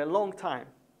for a long time.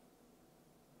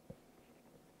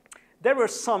 There were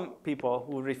some people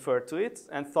who referred to it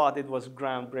and thought it was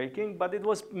groundbreaking, but it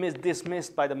was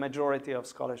dismissed by the majority of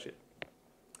scholarship.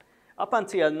 Up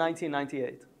until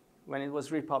 1998, when it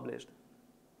was republished.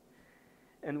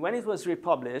 And when it was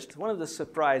republished, one of the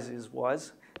surprises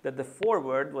was that the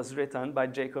foreword was written by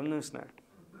Jacob Neusner.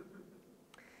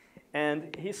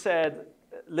 And he said,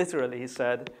 literally, he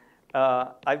said,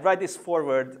 I write this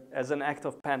foreword as an act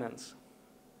of penance.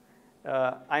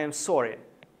 I am sorry.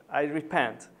 I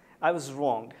repent. I was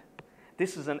wrong.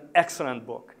 This is an excellent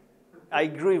book. I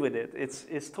agree with it.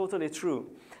 It's totally true.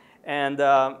 And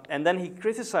then he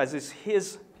criticizes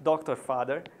his doctor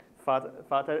father,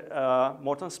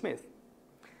 Morton Smith,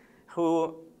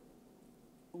 who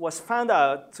was found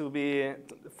to be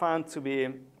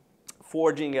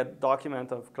forging a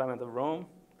document of Clement of Rome.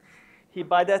 He,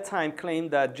 by that time, claimed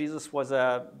that Jesus was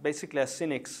basically a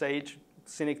cynic sage,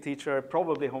 cynic teacher,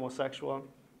 probably homosexual.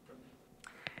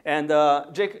 And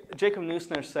Jacob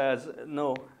Neusner says,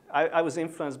 no, I was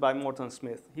influenced by Morton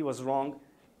Smith. He was wrong.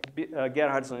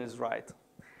 Gerhardsson is right.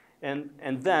 And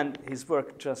then his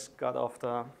work just got off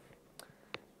the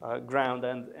ground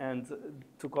and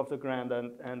took off the ground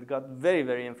and got very,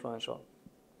 very influential.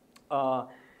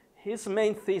 His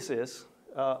main thesis,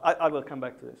 I will come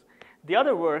back to this. The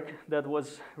other work that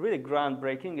was really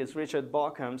groundbreaking is Richard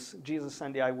Bauckham's Jesus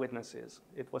and the Eyewitnesses.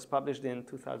 It was published in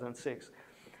 2006.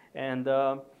 And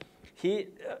he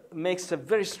makes a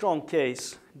very strong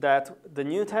case that the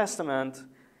New Testament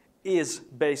is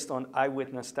based on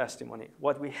eyewitness testimony.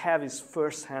 What we have is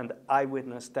first-hand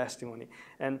eyewitness testimony.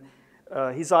 And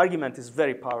his argument is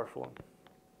very powerful.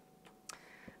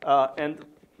 And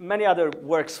many other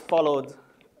works followed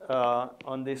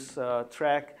on this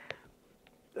track.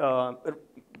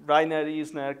 Rainer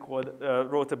Isner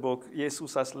wrote a book,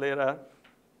 Jesus as Lehrer,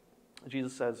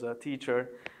 Jesus as a teacher,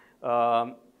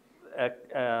 an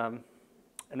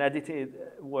edited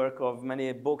work of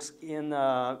many books in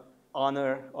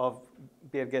honor of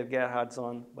Birger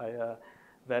Gerhardsson by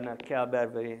Werner Kelber,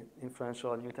 very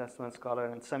influential New Testament scholar,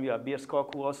 and Samuel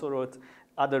Bierskog, who also wrote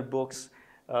other books,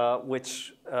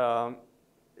 which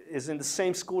is in the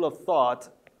same school of thought,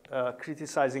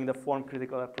 criticizing the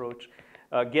form-critical approach.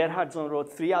 Gerhardson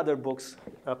wrote 3 other books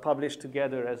published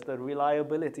together as the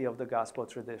reliability of the gospel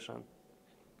tradition.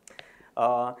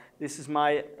 This is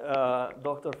my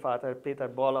Dr. Vater, Peter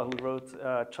Balla, who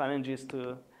wrote Challenges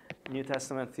to New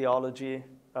Testament Theology.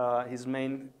 His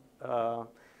main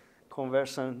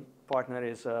conversion partner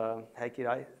is Heikki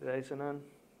Räisänen,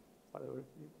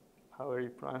 however you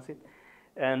pronounce it.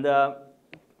 And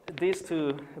these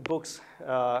 2 books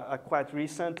are quite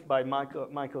recent by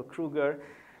Michael Kruger.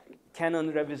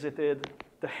 Canon Revisited,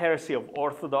 The Heresy of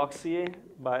Orthodoxy,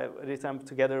 written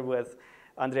together with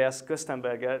Andreas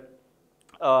Köstenberger.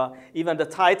 Even the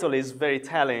title is very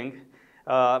telling.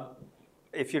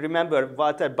 If you remember,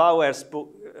 Walter Bauer's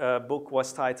book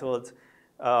was titled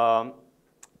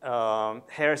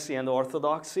Heresy and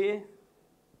Orthodoxy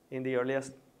in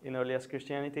earliest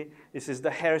Christianity. This is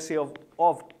the heresy of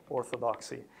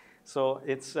orthodoxy. So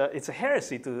it's a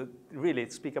heresy to really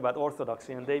speak about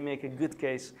orthodoxy, and they make a good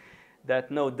case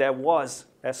that no, there was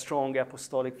a strong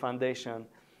apostolic foundation,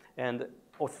 and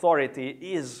authority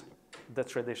is the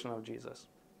tradition of Jesus.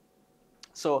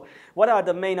 So what are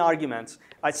the main arguments?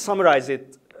 I summarize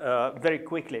it very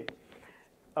quickly.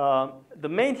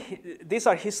 These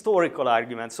are historical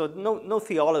arguments, so no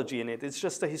theology in it. It's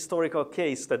just a historical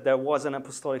case that there was an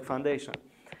apostolic foundation.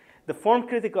 The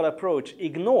form-critical approach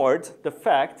ignored the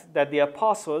fact that the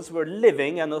apostles were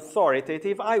living and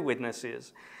authoritative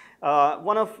eyewitnesses.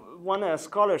 One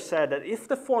scholar said that if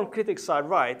the form critics are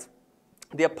right,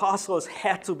 the apostles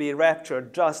had to be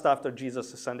raptured just after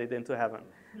Jesus ascended into heaven,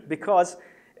 because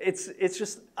it's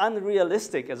just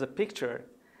unrealistic as a picture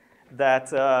that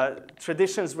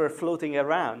traditions were floating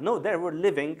around. No, they were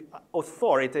living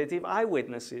authoritative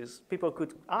eyewitnesses. People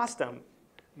could ask them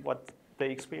what they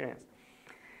experienced.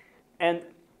 And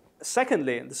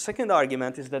secondly, the second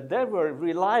argument is that there were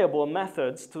reliable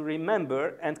methods to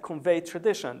remember and convey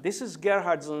tradition. This is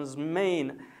Gerhardson's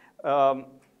main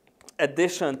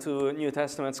addition to New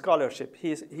Testament scholarship.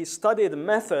 He studied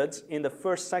methods in the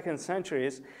 1st, 2nd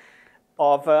centuries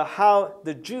of how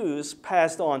the Jews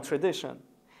passed on tradition.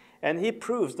 And he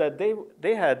proves that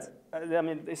they had, I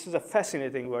mean, this is a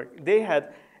fascinating work. They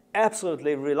had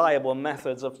absolutely reliable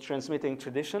methods of transmitting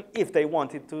tradition if they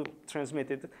wanted to transmit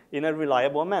it in a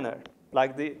reliable manner,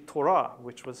 like the Torah,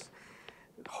 which was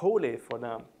holy for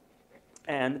them.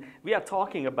 And we are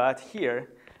talking about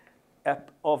here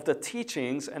of the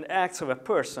teachings and acts of a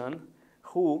person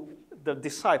who the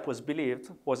disciples believed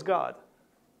was God.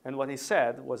 And what he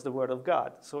said was the word of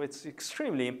God. So it's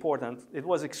extremely important. It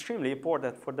was extremely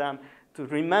important for them to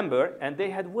remember, and they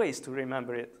had ways to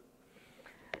remember it.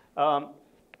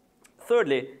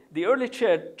 Thirdly, the early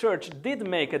church did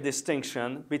make a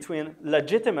distinction between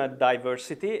legitimate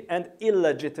diversity and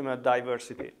illegitimate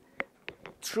diversity.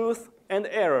 Truth and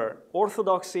error,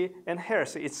 orthodoxy and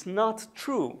heresy. It's not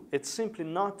true. It's simply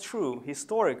not true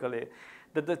historically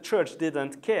that the church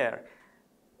didn't care,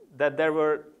 that there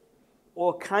were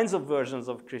all kinds of versions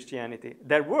of Christianity.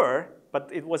 There were,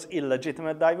 but it was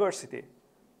illegitimate diversity.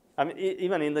 I mean,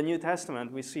 even in the New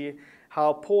Testament, we see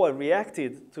how Paul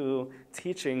reacted to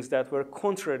teachings that were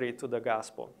contrary to the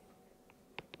gospel.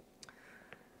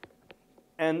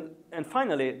 And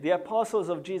finally, the apostles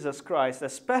of Jesus Christ,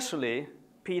 especially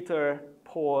Peter,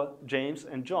 Paul, James,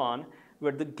 and John,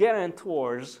 were the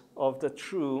guarantors of the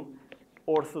true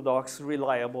orthodox,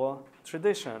 reliable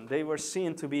tradition. They were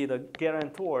seen to be the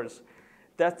guarantors.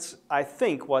 That's, I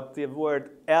think, what the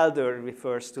word elder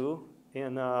refers to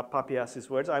in Papias'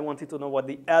 words. I wanted to know what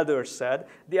the elders said.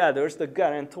 The elders, the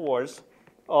guarantors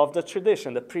of the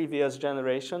tradition, the previous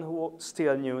generation who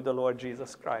still knew the Lord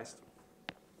Jesus Christ.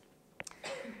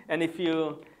 And if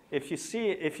you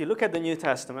look at the New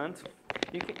Testament,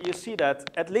 you see that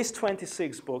at least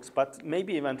 26 books, but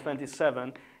maybe even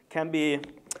 27, can be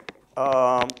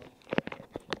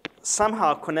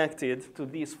somehow connected to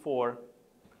these 4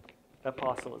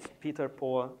 apostles, Peter,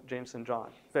 Paul, James, and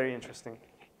John. Very interesting.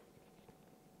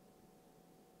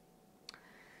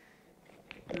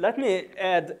 Let me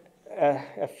add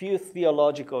a few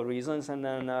theological reasons, and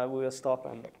then we will stop,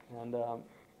 and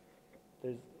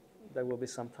there will be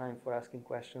some time for asking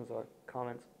questions or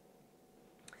comments.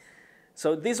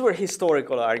 So these were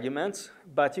historical arguments,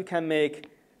 but you can make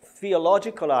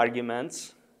theological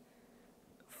arguments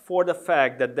for the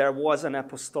fact that there was an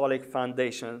apostolic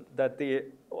foundation, that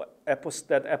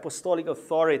that apostolic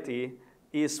authority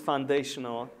is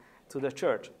foundational to the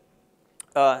church.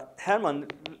 Herman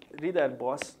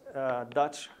Ridderbos,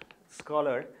 Dutch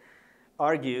scholar,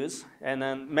 argues, and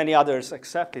then many others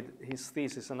accepted his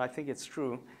thesis, and I think it's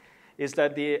true, is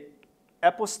that the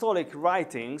apostolic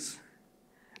writings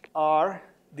are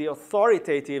the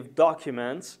authoritative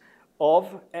documents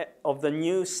of the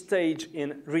new stage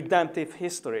in redemptive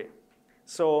history.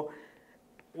 So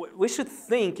we should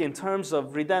think in terms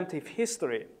of redemptive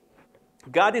history.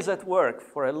 God is at work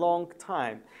for a long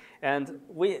time. And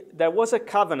there was a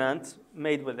covenant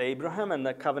made with Abraham and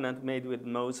a covenant made with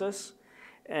Moses.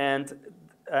 And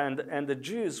the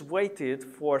Jews waited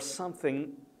for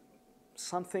something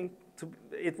to,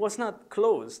 it was not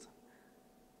closed.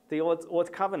 The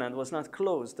old covenant was not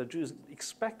closed. The Jews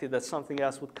expected that something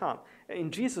else would come. In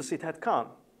Jesus, it had come.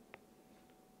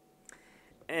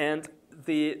 And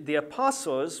the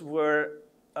apostles were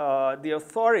the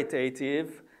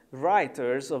authoritative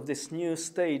writers of this new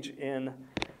stage in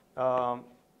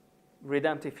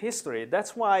redemptive history.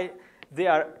 That's why they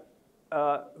are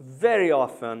very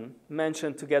often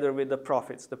mentioned together with the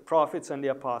prophets and the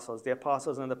apostles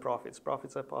and the prophets,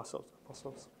 prophets,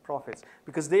 apostles, prophets,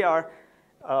 because they are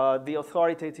the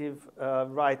authoritative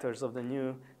writers of the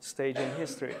new stage in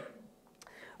history.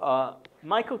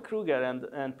 Michael Kruger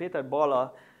and Peter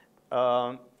Bolla,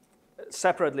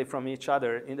 separately from each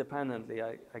other, independently,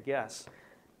 I guess,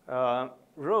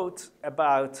 wrote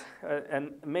about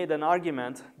and made an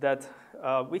argument that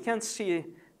we can see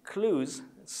clues,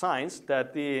 signs,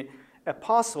 that the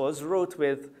apostles wrote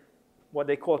with what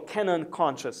they call canon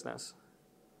consciousness.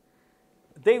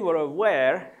 They were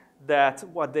aware that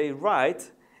what they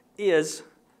write is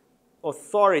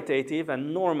authoritative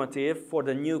and normative for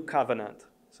the new covenant.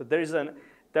 So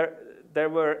there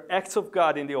were acts of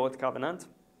God in the old covenant,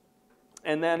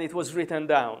 and then it was written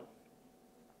down.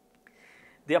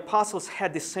 The apostles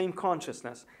had the same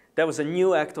consciousness. There was a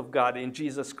new act of God in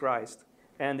Jesus Christ,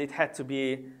 and it had to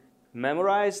be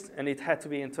memorized and it had to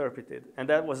be interpreted, and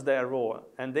that was their role.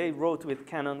 And they wrote with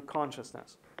canon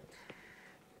consciousness.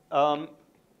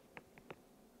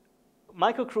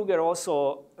 Michael Kruger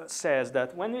also says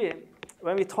that when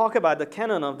we talk about the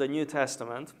canon of the New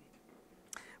Testament,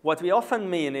 what we often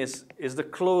mean is the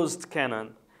closed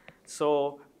canon.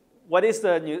 So what is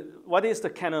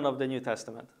the canon of the New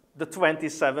Testament? The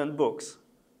 27 books.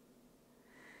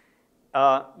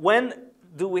 When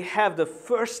do we have the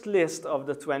first list of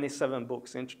the 27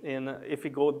 books if we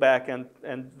go back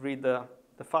and read the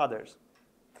fathers?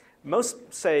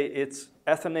 Most say it's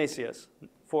Athanasius,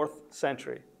 4th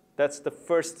century. That's the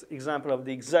first example of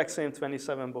the exact same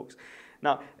 27 books.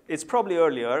 Now, it's probably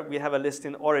earlier. We have a list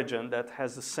in Origen that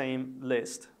has the same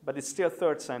list, but it's still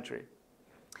 3rd century.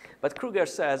 But Kruger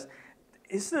says,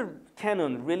 is the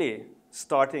canon really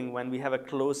starting when we have a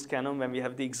closed canon, when we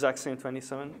have the exact same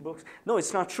 27 books? No,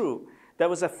 it's not true. There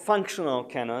was a functional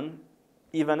canon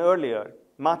even earlier,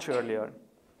 much earlier.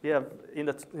 We have, in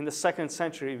the 2nd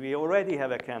century, we already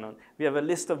have a canon. We have a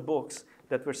list of books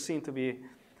that were seen to be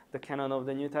the canon of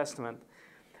the New Testament.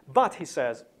 But, he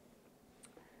says,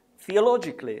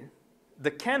 theologically,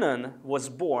 the canon was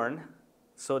born,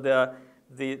 so the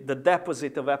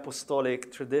deposit of apostolic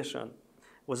tradition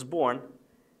was born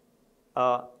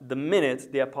the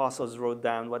minute the apostles wrote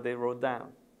down what they wrote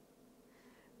down.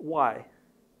 Why?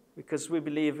 Because we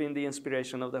believe in the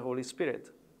inspiration of the Holy Spirit.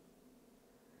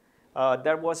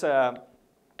 There was a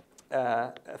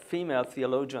female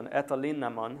theologian, Etta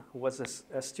Linnemann, who was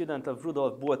a student of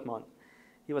Rudolf Bultmann.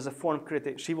 He was a form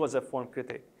critic. She was a form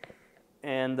critic.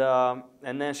 And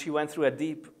then she went through a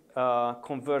deep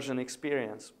conversion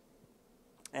experience.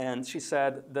 And she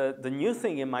said, the new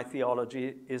thing in my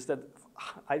theology is that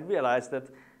I realized that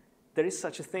there is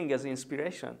such a thing as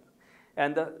inspiration.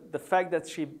 And the fact that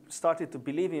she started to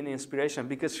believe in inspiration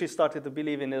because she started to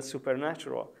believe in the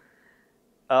supernatural,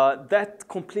 that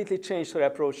completely changed her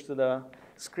approach to the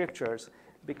scriptures,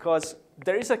 because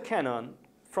there is a canon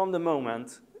from the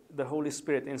moment the Holy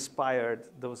Spirit inspired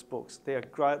those books.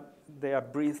 They are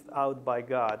breathed out by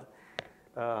God,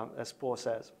 as Paul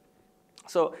says.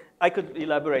 So I could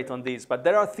elaborate on these, but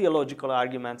there are theological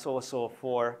arguments also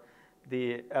for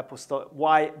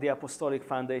why the apostolic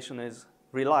foundation is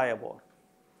reliable.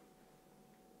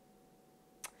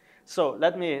 So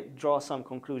let me draw some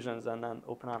conclusions and then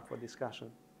open up for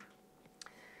discussion.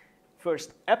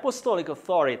 First, apostolic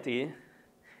authority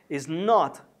is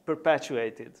not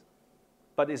perpetuated,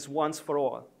 but is once for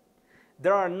all.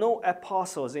 There are no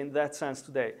apostles in that sense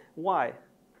today. Why?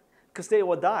 Because they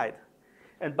all died.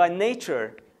 And by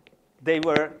nature, they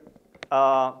were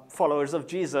followers of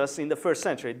Jesus in the 1st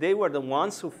century. They were the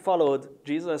ones who followed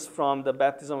Jesus from the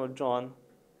baptism of John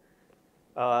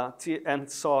and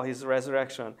saw his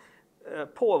resurrection.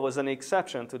 Paul was an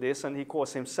exception to this, and he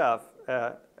calls himself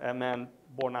a man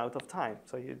born out of time.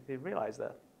 So he realized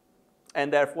that.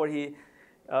 And therefore, he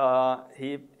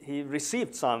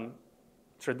received some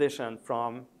tradition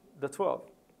from the 12.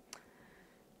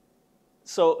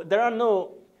 So there are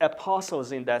no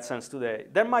apostles in that sense today.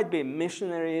 There might be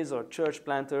missionaries or church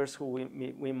planters who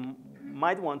we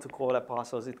might want to call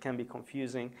apostles. It can be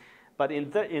confusing. But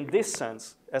in this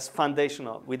sense, as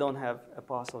foundational, we don't have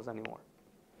apostles anymore.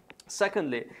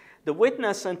 Secondly, the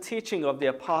witness and teaching of the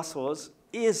apostles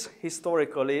is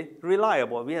historically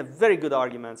reliable. We have very good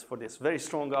arguments for this, very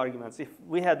strong arguments. If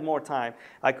we had more time,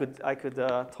 I could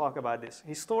talk about this.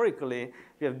 Historically,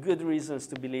 we have good reasons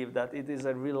to believe that it is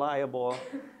a reliable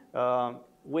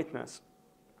witness.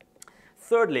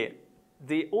 Thirdly,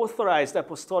 the authorized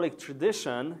apostolic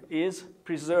tradition is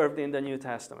preserved in the New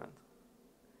Testament.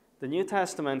 The New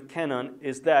Testament canon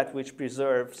is that which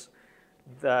preserves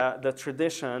the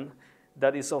tradition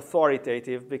that is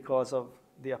authoritative because of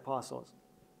the apostles.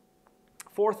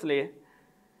 Fourthly,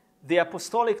 the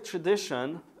apostolic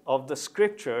tradition of the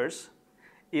scriptures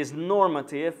is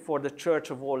normative for the church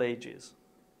of all ages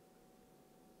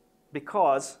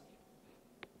because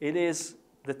it is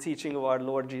the teaching of our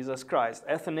Lord Jesus Christ.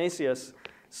 Athanasius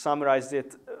summarized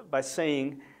it by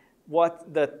saying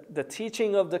what the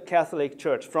teaching of the Catholic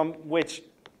Church, from which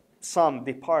some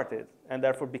departed and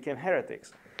therefore became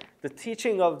heretics. The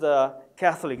teaching of the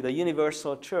Catholic, the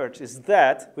universal church, is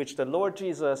that which the Lord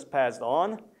Jesus passed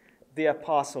on, the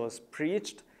apostles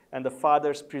preached, and the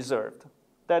fathers preserved.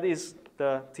 That is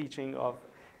the teaching of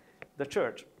the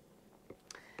church.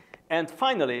 And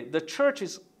finally, the church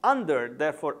is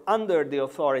therefore under the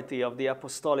authority of the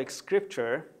apostolic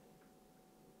scripture.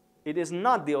 It is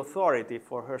not the authority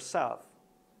for herself.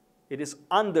 It is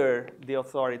under the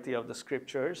authority of the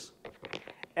scriptures,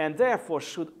 and therefore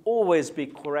should always be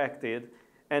corrected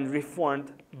and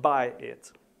reformed by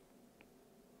it.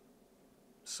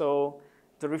 So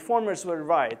the reformers were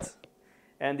right,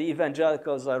 and the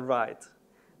evangelicals are right.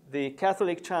 The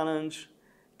Catholic challenge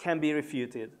can be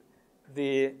refuted.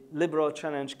 The liberal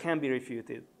challenge can be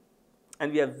refuted.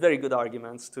 And we have very good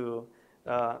arguments to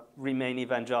remain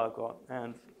evangelical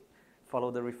and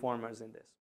follow the reformers in this.